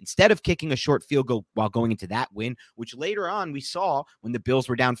conversion instead of kicking a short field goal while going into that win, which later on we saw when the Bills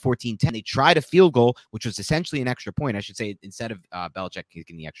were down 14-10. They tried a field goal, which was essentially an extra point, I should say, instead of Belichick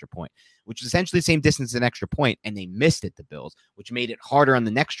kicking the extra point, which was essentially the same distance as an extra point, and they missed it, the Bills, which made it harder on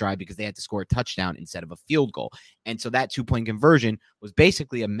the next drive because they had to score a touchdown instead of a field goal. And so that 2-point conversion was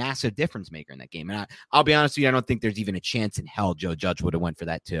basically a massive difference maker in that game. And I'll be honest with you, I don't think there's even a chance in hell Joe Judge would have went for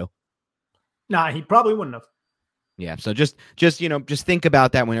that too. Nah, he probably wouldn't have. Yeah, so just think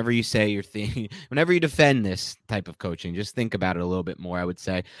about that whenever you say your thing, whenever you defend this type of coaching, just think about it a little bit more, I would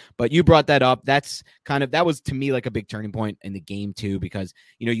say. But you brought that up. That was to me like a big turning point in the game too, because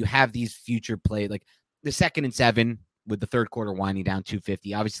you have these future play, like the 2nd and 7 with the third quarter winding down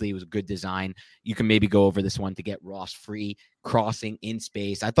 250. Obviously, it was a good design. You can maybe go over this one to get Ross free, crossing in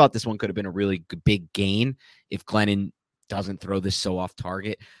space. I thought this one could have been a really good, big gain if Glennon doesn't throw this so off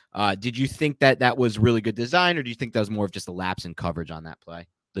target. Did you think that was really good design, or do you think that was more of just a lapse in coverage on that play?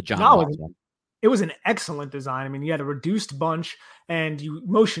 The John Ross one. It was an excellent design. I mean, you had a reduced bunch, and you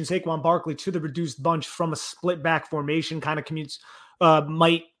motioned Saquon Barkley to the reduced bunch from a split back formation, kind of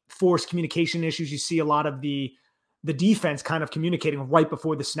might force communication issues. You see a lot of the defense kind of communicating right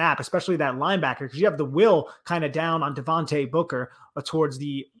before the snap, especially that linebacker, because you have the will kind of down on Devontae Booker towards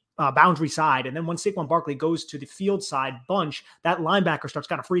the boundary side. And then when Saquon Barkley goes to the field side bunch, that linebacker starts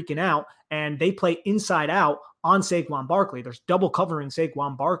kind of freaking out, and they play inside out on Saquon Barkley. There's double covering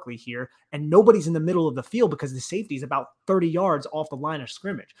Saquon Barkley here, and nobody's in the middle of the field because the safety is about 30 yards off the line of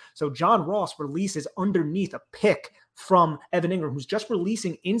scrimmage. So John Ross releases underneath a pick from Evan Ingram, who's just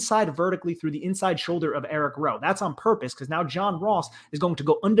releasing inside vertically through the inside shoulder of Eric Rowe. That's on purpose because now John Ross is going to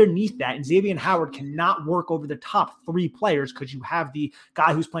go underneath that, and Xavier Howard cannot work over the top 3 players because you have the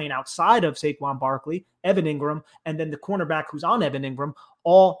guy who's playing outside of Saquon Barkley, Evan Ingram, and then the cornerback who's on Evan Ingram,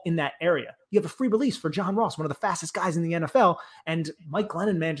 all in that area. You have a free release for John Ross, one of the fastest guys in the NFL, and Mike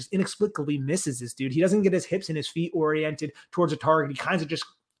Glennon, man, just inexplicably misses this dude. He doesn't get his hips and his feet oriented towards a target. He kind of just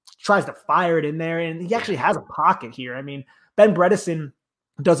tries to fire it in there, and he actually has a pocket here. I mean, Ben Bredesen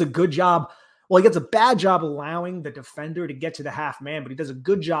does a good job. Well, he gets a bad job allowing the defender to get to the half man, but he does a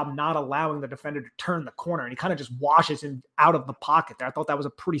good job not allowing the defender to turn the corner, and he kind of just washes him out of the pocket there. I thought that was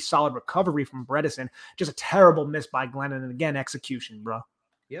a pretty solid recovery from Bredesen. Just a terrible miss by Glennon, and again, execution, bro.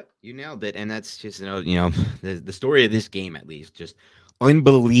 Yep, you nailed it, and that's just the story of this game, at least, just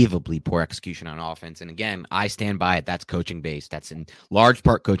unbelievably poor execution on offense. And again, I stand by it. That's coaching based. That's in large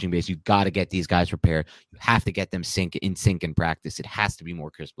part coaching based. You've got to get these guys prepared. You have to get them sync in practice. It has to be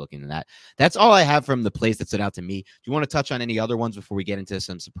more crisp looking than that. That's all I have from the plays that stood out to me. Do you want to touch on any other ones before we get into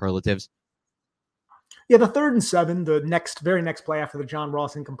some superlatives? Yeah, the 3rd and 7, the very next play after the John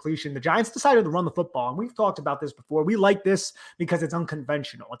Ross incompletion, the Giants decided to run the football. And we've talked about this before. We like this because it's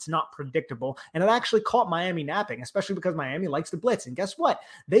unconventional. It's not predictable. And it actually caught Miami napping, especially because Miami likes to blitz. And guess what?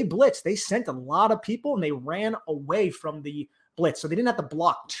 They blitzed. They sent a lot of people, and they ran away from the blitz. So they didn't have to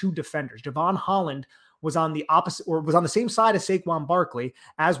block 2 defenders. Javon Holland was on the opposite, or was on the same side as Saquon Barkley,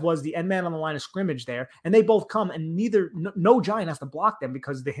 as was the end man on the line of scrimmage there. And they both come, and no Giant has to block them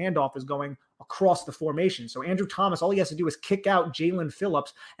because the handoff is going across the formation. So Andrew Thomas, all he has to do is kick out Jalen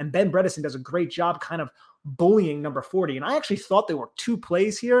Phillips, and Ben Bredesen does a great job kind of bullying number 40. And I actually thought there were 2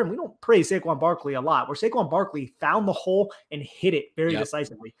 plays here, and we don't praise Saquon Barkley a lot, where Saquon Barkley found the hole and hit it very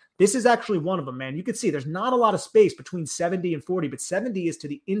decisively. This is actually one of them, man. You can see there's not a lot of space between 70 and 40, but 70 is to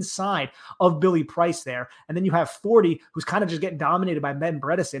the inside of Billy Price there. And then you have 40, who's kind of just getting dominated by Ben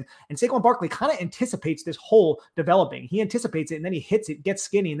Bredesen. And Saquon Barkley kind of anticipates this hole developing. He anticipates it, and then he hits it, gets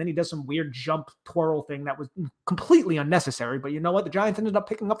skinny, and then he does some weird jump twirl thing that was completely unnecessary. But you know what? The Giants ended up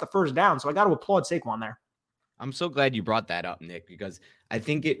picking up the first down, so I got to applaud Saquon there. I'm so glad you brought that up, Nick, because I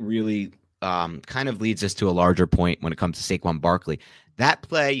think it really kind of leads us to a larger point when it comes to Saquon Barkley. That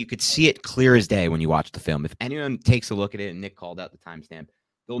play, you could see it clear as day when you watch the film. If anyone takes a look at it, and Nick called out the timestamp,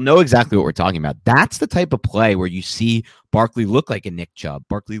 they'll know exactly what we're talking about. That's the type of play where you see Barkley look like a Nick Chubb,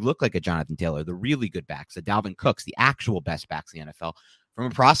 Barkley look like a Jonathan Taylor, the really good backs, the Dalvin Cooks, the actual best backs in the NFL. From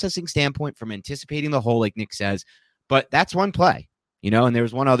a processing standpoint, from anticipating the hole, like Nick says, but that's one play, and there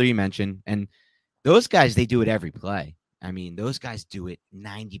was one other you mentioned, and those guys, they do it every play. I mean, those guys do it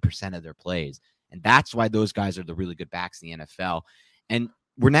 90% of their plays. And that's why those guys are the really good backs in the NFL. And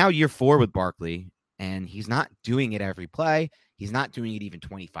we're now year 4 with Barkley, and he's not doing it every play. He's not doing it even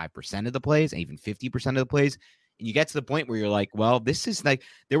 25% of the plays, even 50% of the plays. you get to the point where you're like, well, this is like,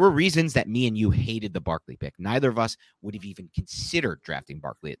 there were reasons that me and you hated the Barkley pick. Neither of us would have even considered drafting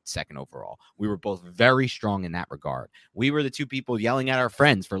Barkley at second overall. We were both very strong in that regard. We were the two people yelling at our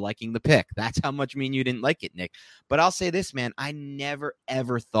friends for liking the pick. That's how much me and you didn't like it, Nick. But I'll say this, man, I never,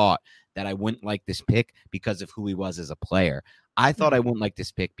 ever thought that I wouldn't like this pick because of who he was as a player. I thought I wouldn't like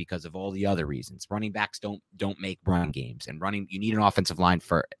this pick because of all the other reasons. Running backs don't make run games, and you need an offensive line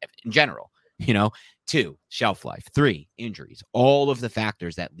for in general. 2, shelf life. 3, injuries. All of the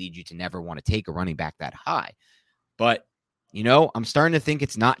factors that lead you to never want to take a running back that high. But, I'm starting to think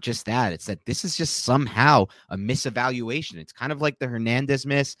it's not just that. It's that this is just somehow a misevaluation. It's kind of like the Hernandez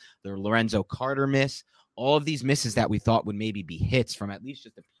miss, the Lorenzo Carter miss, all of these misses that we thought would maybe be hits from at least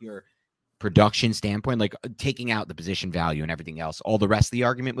just a pure production standpoint, like taking out the position value and everything else. All the rest of the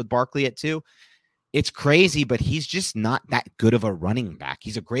argument with Barkley at 2. It's crazy, but he's just not that good of a running back.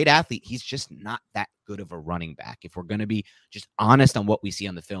 He's a great athlete. He's just not that good of a running back. If we're going to be just honest on what we see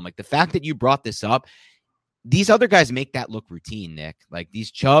on the film, like the fact that you brought this up, these other guys make that look routine, Nick. Like these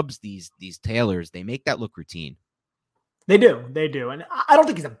Chubbs, these Taylors, they make that look routine. They do. And I don't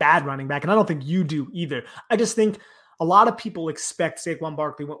think he's a bad running back, and I don't think you do either. I just think a lot of people expect Saquon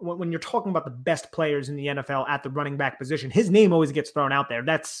Barkley, when you're talking about the best players in the NFL at the running back position, his name always gets thrown out there.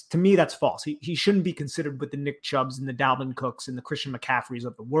 To me, that's false. He shouldn't be considered with the Nick Chubbs and the Dalvin Cooks and the Christian McCaffreys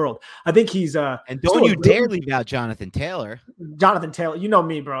of the world. I think he's and don't you dare leave out Jonathan Taylor. Jonathan Taylor, you know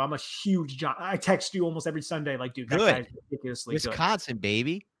me, bro. I'm a huge John. I text you almost every Sunday, like, dude, that guy's ridiculously Wisconsin, good.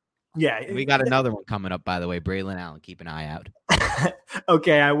 baby. Yeah, we got another one coming up, by the way. Braylon Allen, keep an eye out.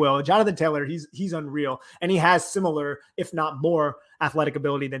 Okay, I will. Jonathan Taylor, he's unreal, and he has similar, if not more, athletic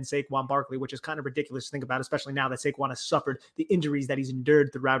ability than Saquon Barkley, which is kind of ridiculous to think about, especially now that Saquon has suffered the injuries that he's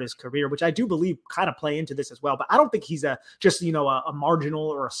endured throughout his career, which I do believe kind of play into this as well. But I don't think he's a marginal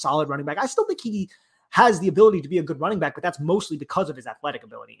or a solid running back. I still think he has the ability to be a good running back, but that's mostly because of his athletic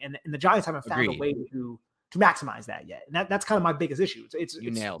ability, and the Giants haven't found a way to maximize that yet. And that's kind of my biggest issue. It's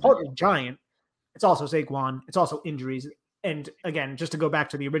partly Giant. It's also Saquon. It's also injuries. And again, just to go back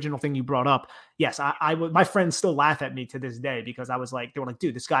to the original thing you brought up, yes, my friends still laugh at me to this day because I was like, they were like,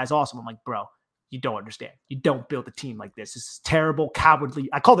 dude, this guy's awesome. I'm like, bro, you don't understand. You don't build a team like this. This is terrible, cowardly.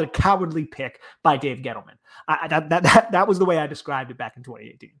 I called it a cowardly pick by Dave Gettleman. That was the way I described it back in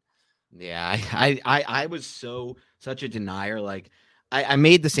 2018. Yeah, I was such a denier. Like, I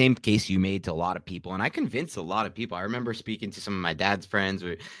made the same case you made to a lot of people, and I convinced a lot of people. I remember speaking to some of my dad's friends.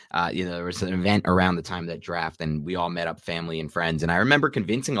 There was an event around the time of that draft, and we all met up, family and friends. And I remember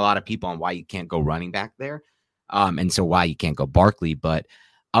convincing a lot of people on why you can't go running back there, and so why you can't go Barkley. But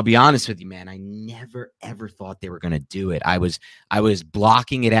I'll be honest with you, man, I never, ever thought they were going to do it. I was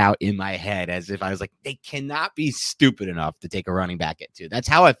blocking it out in my head as if I was like, they cannot be stupid enough to take a running back at 2. That's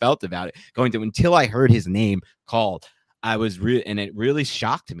how I felt about it until I heard his name called. And it really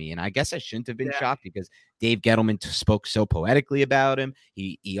shocked me. And I guess I shouldn't have been shocked because Dave Gettleman spoke so poetically about him.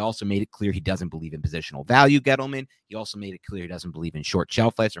 He also made it clear he doesn't believe in positional value, Gettleman. He also made it clear he doesn't believe in short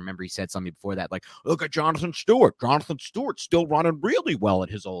shelf lives. Remember, he said something before that, like, look at Jonathan Stewart. Jonathan Stewart's still running really well at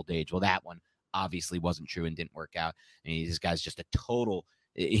his old age. Well, that one obviously wasn't true and didn't work out. And this guy's just a total.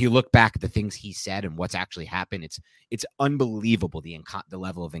 You look back at the things he said and what's actually happened. It's unbelievable the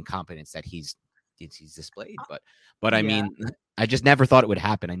level of incompetence that he's displayed, but I mean, I just never thought it would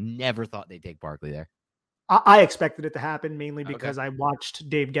happen. I never thought they'd take Barkley there. I expected it to happen mainly because I watched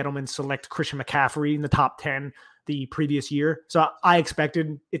Dave Gettleman select Christian McCaffrey in the top 10 the previous year. So I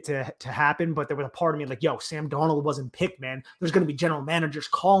expected it to happen, but there was a part of me like, yo, Sam Darnold wasn't picked, man. There's going to be general managers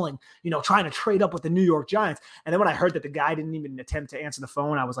calling, trying to trade up with the New York Giants. And then when I heard that the guy didn't even attempt to answer the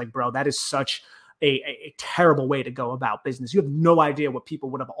phone, I was like, bro, that is such a terrible way to go about business. You have no idea what people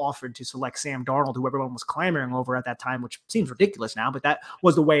would have offered to select Sam Darnold, who everyone was clamoring over at that time, which seems ridiculous now, but that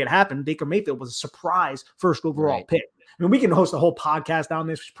was the way it happened. Baker Mayfield was a surprise first overall pick. I mean, we can host a whole podcast on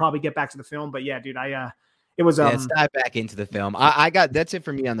this. We should probably get back to the film, but yeah, dude, it was. Let's dive back into the film. I got, that's it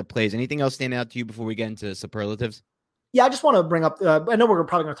for me on the plays. Anything else standing out to you before we get into superlatives? Yeah, I just want to bring up, I know we're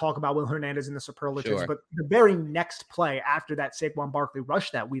probably going to talk about Will Hernandez in the superlatives, but the very next play after that Saquon Barkley rush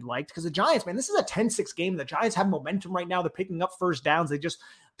that we liked, because the Giants, man, this is a 10-6 game. The Giants have momentum right now. They're picking up first downs. They just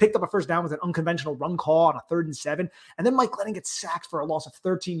picked up a first down with an unconventional run call on a 3rd and 7. And then Mike Glennon gets sacked for a loss of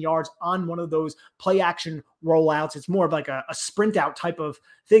 13 yards on one of those play action rollouts. It's more of like a sprint out type of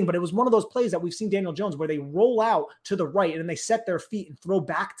thing, but it was one of those plays that we've seen Daniel Jones where they roll out to the right and then they set their feet and throw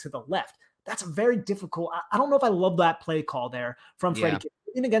back to the left. That's a very difficult. I don't know if I love that play call there from Freddie.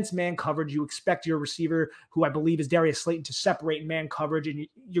 in against man coverage, you expect your receiver, who I believe is Darius Slayton, to separate in man coverage. And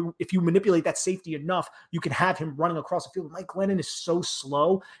if you manipulate that safety enough, you can have him running across the field. Mike Glennon is so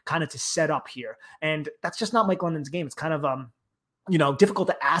slow kind of to set up here. And that's just not Mike Glennon's game. It's kind of, difficult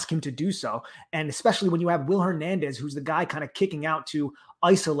to ask him to do so. And especially when you have Will Hernandez, who's the guy kind of kicking out to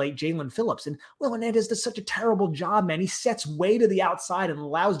isolate Jalen Phillips. And Will Hernandez does such a terrible job, man. He sets way to the outside and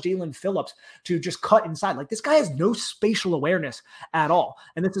allows Jalen Phillips to just cut inside. Like, this guy has no spatial awareness at all.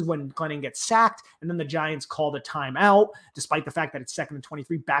 And this is when Glennon gets sacked, and then the Giants call the timeout, despite the fact that it's 2nd and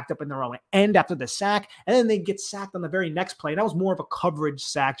 23, backed up in their own end after the sack. And then they get sacked on the very next play. That was more of a coverage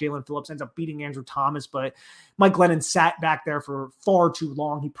sack. Jalen Phillips ends up beating Andrew Thomas, but Mike Glennon sat back there for far too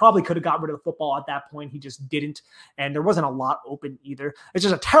long. He probably could have got rid of the football at that point. He just didn't. And there wasn't a lot open either. It's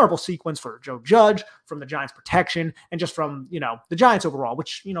just a terrible sequence for Joe Judge, from the Giants' protection, and just from, the Giants overall,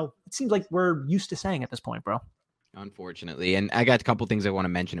 which, it seems like we're used to saying at this point, bro. Unfortunately. And I got a couple things I want to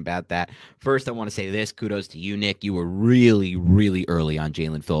mention about that. First, I want to say this. Kudos to you, Nick. You were really, really early on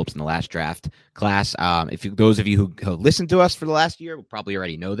Jalen Phillips in the last draft class. Those of you who have listened to us for the last year will probably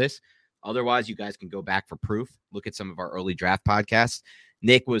already know this. Otherwise, you guys can go back for proof. Look at some of our early draft podcasts.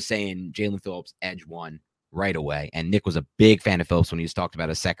 Nick was saying Jalen Phillips edge one right away. And Nick was a big fan of Phillips when he was talked about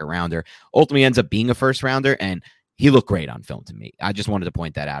a second rounder. Ultimately ends up being a first rounder, and he looked great on film to me. I just wanted to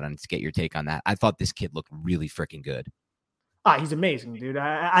point that out and to get your take on that. I thought this kid looked really freaking good. He's amazing, dude.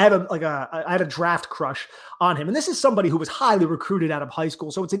 I had a draft crush on him. And this is somebody who was highly recruited out of high school.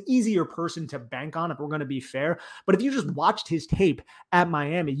 So it's an easier person to bank on, if we're going to be fair. But if you just watched his tape at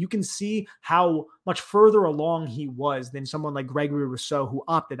Miami, you can see how much further along he was than someone like Gregory Rousseau, who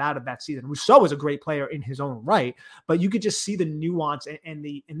opted out of that season. Rousseau was a great player in his own right, but you could just see the nuance and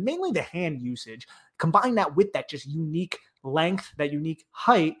mainly the hand usage. Combine that with that just unique length, that unique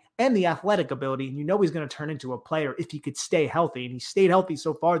height, and the athletic ability, and he's going to turn into a player if he could stay healthy. And he stayed healthy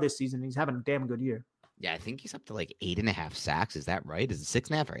so far this season. He's having a damn good year. Yeah, I think he's up to like 8.5 sacks. Is that right? Is it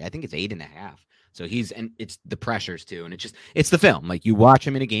 6.5? I think it's 8.5. So and it's the pressures too. And it's the film. Like, you watch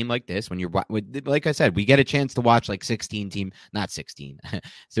him in a game like this, when you're, like I said, we get a chance to watch like not 16.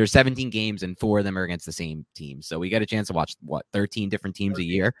 There's 17 games and 4 of them are against the same team. So we get a chance to watch 13 different teams a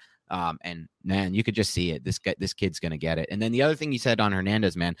year. And man, you could just see it. This kid's going to get it. And then the other thing you said on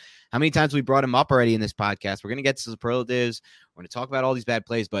Hernandez, man, how many times we brought him up already in this podcast? We're going to get to superlatives. We're going to talk about all these bad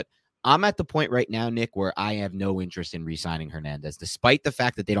plays, but I'm at the point right now, Nick, where I have no interest in re-signing Hernandez, despite the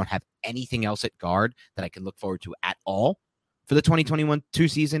fact that they don't have anything else at guard that I can look forward to at all for the 2021-2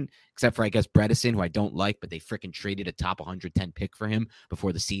 season, except for, I guess, Bredesen, who I don't like, but they freaking traded a top 110 pick for him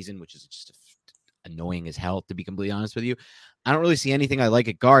before the season, which is just annoying as hell, to be completely honest with you. I don't really see anything I like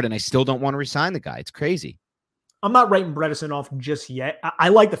at guard, and I still don't want to resign the guy. It's crazy. I'm not writing Bredesen off just yet. I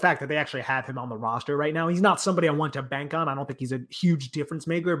like the fact that they actually have him on the roster right now. He's not somebody I want to bank on. I don't think he's a huge difference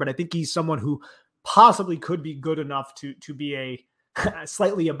maker, but I think he's someone who possibly could be good enough to be a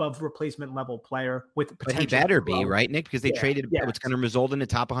slightly above replacement level player with potential. But he better be, right, Nick? Because they traded what's going to result in a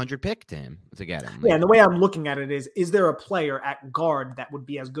top 100 pick to him to get him. Yeah, and the way I'm looking at it is there a player at guard that would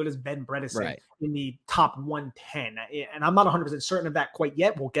be as good as Ben Bredesen in the top 110? And I'm not 100% certain of that quite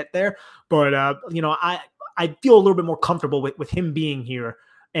yet. We'll get there. But, I feel a little bit more comfortable with him being here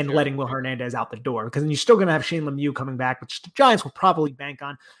and letting Will Hernandez out the door, because then you're still going to have Shane Lemieux coming back, which the Giants will probably bank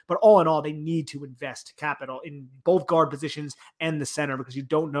on. But all in all, they need to invest capital in both guard positions and the center, because you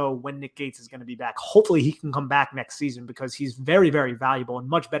don't know when Nick Gates is going to be back. Hopefully he can come back next season, because he's very, very valuable and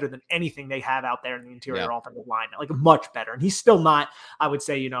much better than anything they have out there in the interior offensive line, like much better. And he's still not, I would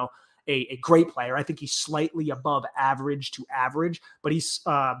say, a great player. I think he's slightly above average to average, but he's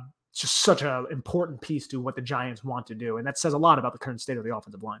just such an important piece to what the Giants want to do. And that says a lot about the current state of the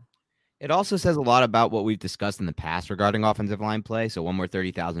offensive line. It also says a lot about what we've discussed in the past regarding offensive line play. So one more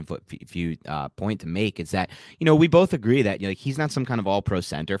 30,000-foot view point to make is that, we both agree that he's not some kind of all-pro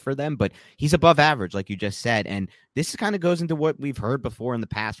center for them, but he's above average, like you just said. And this kind of goes into what we've heard before in the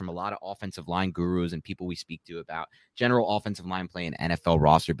past from a lot of offensive line gurus and people we speak to about general offensive line play and NFL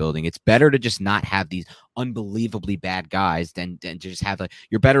roster building. It's better to just not have these unbelievably bad guys than to just have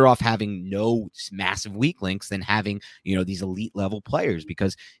you're better off having no massive weak links than having, these elite level players,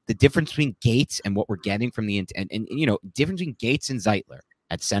 because the difference between Gates and what we're getting from the difference between Gates and Zeitler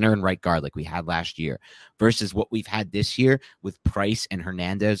at center and right guard like we had last year versus what we've had this year with Price and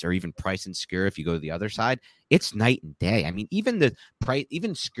Hernandez, or even Price and Skura if you go to the other side, it's night and day. I mean, even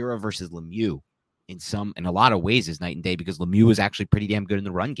Skura versus Lemieux in a lot of ways is night and day, because Lemieux is actually pretty damn good in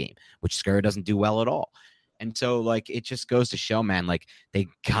the run game, which Skura doesn't do well at all. And so, like, it just goes to show, man, like, they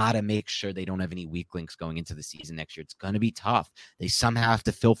got to make sure they don't have any weak links going into the season next year. It's going to be tough. They somehow have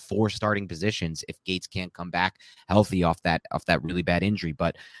to fill 4 starting positions if Gates can't come back healthy off that really bad injury.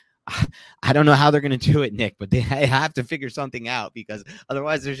 But I don't know how they're going to do it, Nick, but they have to figure something out, because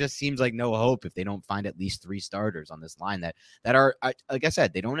otherwise there just seems like no hope if they don't find at least 3 starters on this line that are, like I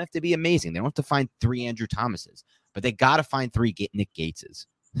said, they don't have to be amazing. They don't have to find 3 Andrew Thomases, but they got to find 3 Nick Gateses.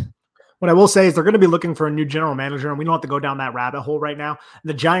 What I will say is they're going to be looking for a new general manager, and we don't have to go down that rabbit hole right now.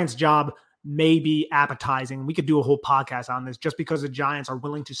 The Giants' job may be appetizing. We could do a whole podcast on this, just because the Giants are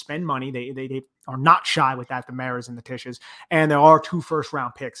willing to spend money. They are not shy with that, the Maras and the Tishes. And there are 2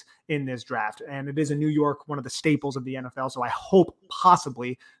 first-round picks in this draft. And it is in New York, one of the staples of the NFL. So I hope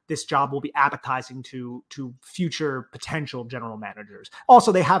possibly this job will be appetizing to future potential general managers.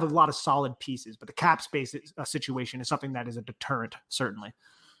 Also, they have a lot of solid pieces, but the cap space situation is something that is a deterrent, certainly.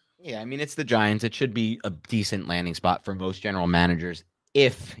 Yeah, I mean, it's the Giants. It should be a decent landing spot for most general managers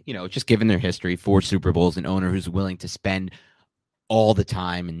if, just given their history, 4 Super Bowls, an owner who's willing to spend all the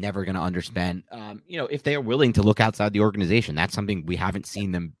time and never going to underspend, if they are willing to look outside the organization. That's something we haven't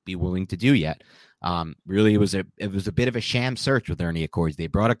seen them be willing to do yet. Really, it was a bit of a sham search with Ernie Accorsi. They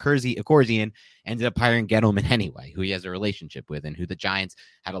brought Accorsi in, ended up hiring Gettleman anyway, who he has a relationship with and who the Giants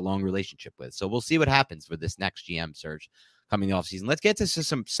had a long relationship with. So we'll see what happens for this next GM search coming the offseason. Let's get to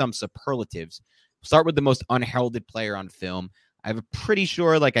some superlatives. Start with the most unheralded player on film. I'm pretty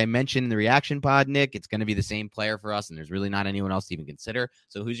sure, like I mentioned in the reaction pod, Nick, it's going to be the same player for us, and there's really not anyone else to even consider.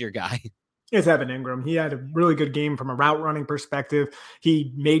 So who's your guy? It's Evan Ingram. He had a really good game from a route running perspective.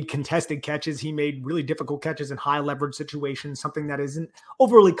 He made contested catches. He made really difficult catches in high leverage situations, something that isn't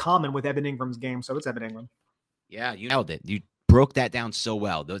overly common with Evan Ingram's game. So it's Evan Ingram. Yeah, you nailed it. You broke that down so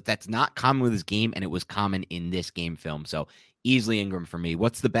well. That's not common with his game, and it was common in this game film. So easily Ingram for me.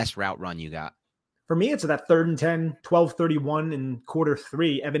 What's the best route run you got? For me, it's that 3rd and 10, 12:31 in quarter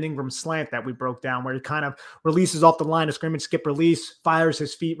 3, Evan Ingram slant that we broke down, where he kind of releases off the line of scrimmage, skip release, fires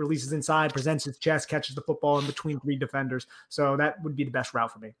his feet, releases inside, presents his chest, catches the football in between 3 defenders. So that would be the best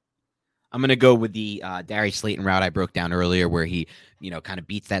route for me. I'm going to go with the Darius Slayton route I broke down earlier, where he, kind of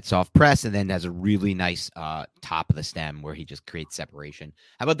beats that soft press and then has a really nice top of the stem where he just creates separation.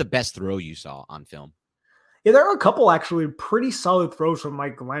 How about the best throw you saw on film? Yeah, there are a couple actually pretty solid throws from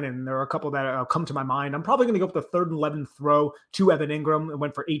Mike Glennon. There are a couple that come to my mind. I'm probably going to go with the 3rd and 11 throw to Evan Ingram. It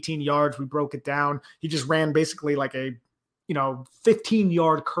went for 18 yards. We broke it down. He just ran basically like a,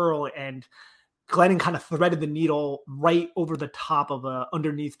 15-yard curl, and Glennon kind of threaded the needle right over the top of a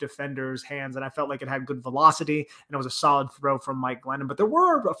underneath defender's hands. And I felt like it had good velocity, and it was a solid throw from Mike Glennon. But there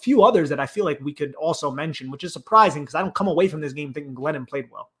were a few others that I feel like we could also mention, which is surprising because I don't come away from this game thinking Glennon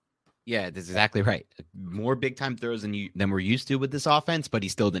played well. Yeah, that's exactly right. More big time throws than we're used to with this offense, but he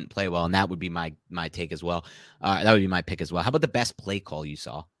still didn't play well, and that would be my take as well. That would be my pick as well. How about the best play call you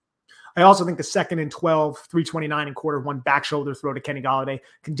saw? I also think the 2nd and 12, 3:29 in quarter 1 back shoulder throw to Kenny Golladay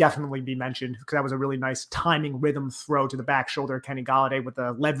can definitely be mentioned, because that was a really nice timing rhythm throw to the back shoulder of Kenny Golladay with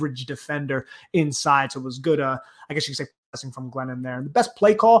a leverage defender inside. So it was good. I guess you could say from Glennon there. And the best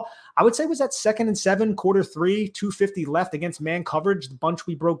play call, I would say, was that 2nd and 7, quarter 3, 2:50 left against man coverage. The bunch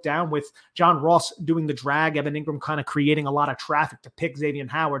we broke down with John Ross doing the drag, Evan Ingram kind of creating a lot of traffic to pick Xavier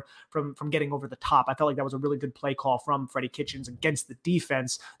Howard from getting over the top. I felt like that was a really good play call from Freddie Kitchens against the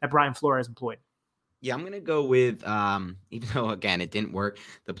defense that Brian Flores employed. Yeah, I'm going to go with, even though, again, it didn't work,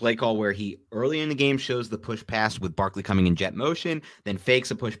 the play call where he early in the game shows the push pass with Barkley coming in jet motion, then fakes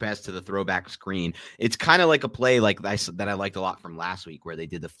a push pass to the throwback screen. It's kind of like a play that I liked a lot from last week, where they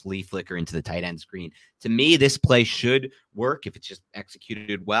did the flea flicker into the tight end screen. To me, this play should work if it's just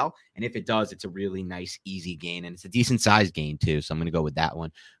executed well. And if it does, it's a really nice, easy gain. And it's a decent sized gain, too. So I'm going to go with that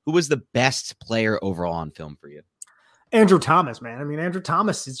one. Who was the best player overall on film for you? Andrew Thomas, man. I mean, Andrew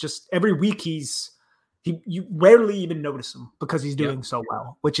Thomas is just every week you rarely even notice him because he's doing so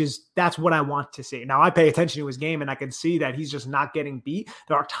well, that's what I want to see. Now I pay attention to his game and I can see that he's just not getting beat.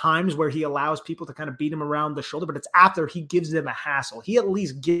 There are times where he allows people to kind of beat him around the shoulder, but it's after he gives them a hassle. He at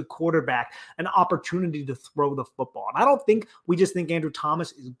least gives the quarterback an opportunity to throw the football. And I don't think we just think Andrew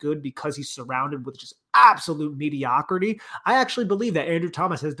Thomas is good because he's surrounded with just absolute mediocrity. I actually believe that Andrew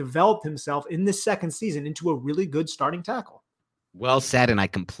Thomas has developed himself in this 2nd season into a really good starting tackle. Well said, and I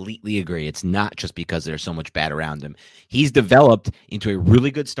completely agree. It's not just because there's so much bad around him. He's developed into a really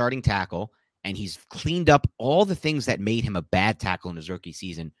good starting tackle, and he's cleaned up all the things that made him a bad tackle in his rookie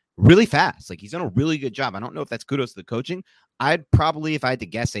season really fast. Like, he's done a really good job. I don't know if that's kudos to the coaching. I'd probably, if I had to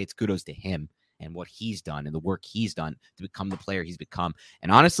guess, say it's kudos to him. and what he's done and the work he's done to become the player he's become.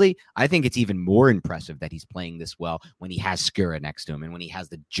 And honestly, I think it's even more impressive that he's playing this well when he has Skura next to him and when he has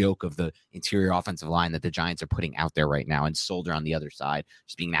the joke of the interior offensive line that the Giants are putting out there right now, and Solder on the other side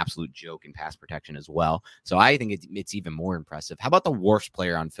just being an absolute joke in pass protection as well. So I think it's even more impressive. How about the worst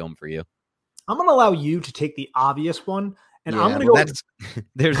player on film for you? I'm going to allow you to take the obvious one. And I'm going to go.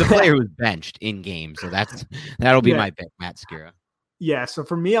 There's a player who's benched in game, so that'll be my pick, Matt Skura. Yeah, so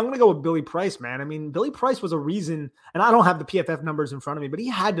for me, I'm going to go with Billy Price, man. I mean, Billy Price was a reason, and I don't have the PFF numbers in front of me, but he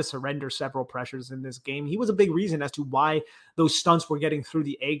had to surrender several pressures in this game. He was a big reason as to why those stunts were getting through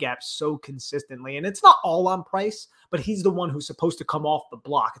the A-gap so consistently. And it's not all on Price, but he's the one who's supposed to come off the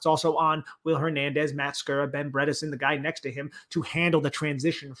block. It's also on Will Hernandez, Matt Skura, Ben Bredesen, the guy next to him, to handle the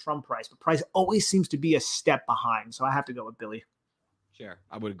transition from Price. But Price always seems to be a step behind, so I have to go with Billy. Sure.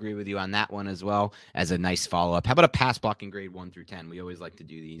 I would agree with you on that one as well as a nice follow-up. How about a pass blocking grade 1 through 10? We always like to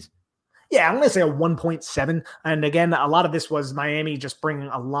do these. Yeah, I'm going to say a 1.7. And again, a lot of this was Miami just bringing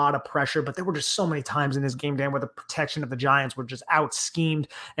a lot of pressure, but there were just so many times in this game, Dan, where the protection of the Giants were just out-schemed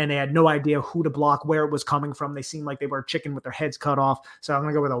and they had no idea who to block, where it was coming from. They seemed like they were a chicken with their heads cut off. So I'm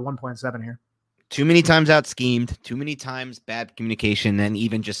going to go with a 1.7 here. Too many times out-schemed, too many times bad communication, and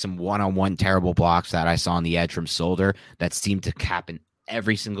even just some one-on-one terrible blocks that I saw on the edge from Solder that seemed to happen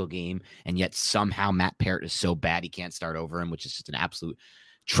every single game, and yet somehow Matt Parrott is so bad he can't start over him, which is just an absolute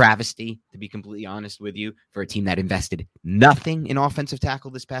travesty, to be completely honest with you, for a team that invested nothing in offensive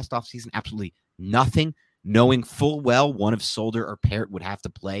tackle this past offseason, absolutely nothing, knowing full well one of Solder or Parrott would have to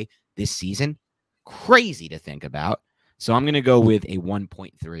play this season. Crazy to think about. So I'm going to go with a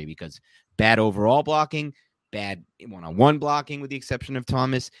 1.3 because bad overall blocking, bad one-on-one blocking with the exception of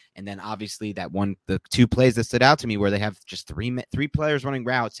Thomas. And then obviously the two plays that stood out to me where they have just three players running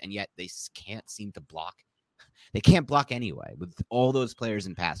routes and yet they can't seem to block. They can't block anyway with all those players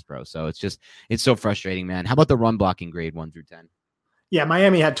in pass pro. So it's so frustrating, man. How about the run blocking grade 1 through 10? Yeah,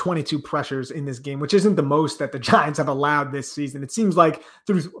 Miami had 22 pressures in this game, which isn't the most that the Giants have allowed this season. It seems like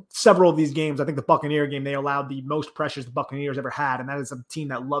through several of these games, I think the Buccaneer game, they allowed the most pressures the Buccaneers ever had, and that is a team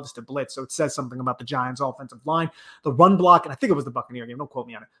that loves to blitz, so it says something about the Giants' offensive line. The run block, and I think it was the Buccaneer game, don't quote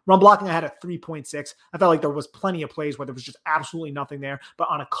me on it. Run blocking, I had a 3.6. I felt like there was plenty of plays where there was just absolutely nothing there, but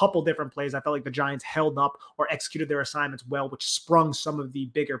on a couple different plays, I felt like the Giants held up or executed their assignments well, which sprung some of the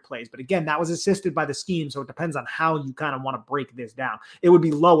bigger plays. But again, that was assisted by the scheme, so it depends on how you kind of want to break this down. It would be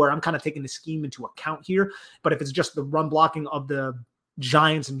lower. I'm kind of taking the scheme into account here, but if it's just the run blocking of the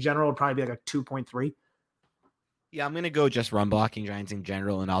Giants in general, it'd probably be like a 2.3. Yeah, I'm going to go just run blocking Giants in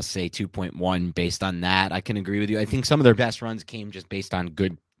general, and I'll say 2.1 based on that. I can agree with you. I think some of their best runs came just based on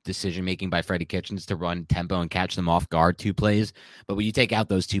good decision-making by Freddie Kitchens to run tempo and catch them off guard 2 plays. But when you take out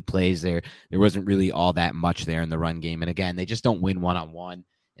those 2 plays, there wasn't really all that much there in the run game. And again, they just don't win one-on-one.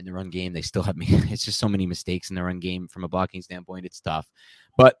 In the run game, they still have it's just so many mistakes in the run game from a blocking standpoint. It's tough.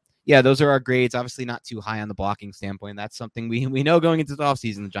 But yeah, those are our grades. Obviously not too high on the blocking standpoint. That's something we know going into the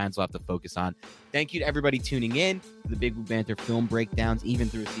offseason the Giants will have to focus on. Thank you to everybody tuning in for the Big Blue Banter film breakdowns, even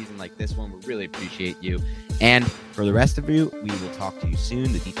through a season like this one. We really appreciate you. And for the rest of you, we will talk to you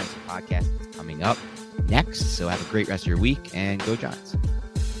soon. The defensive podcast is coming up next. So have a great rest of your week and go Giants.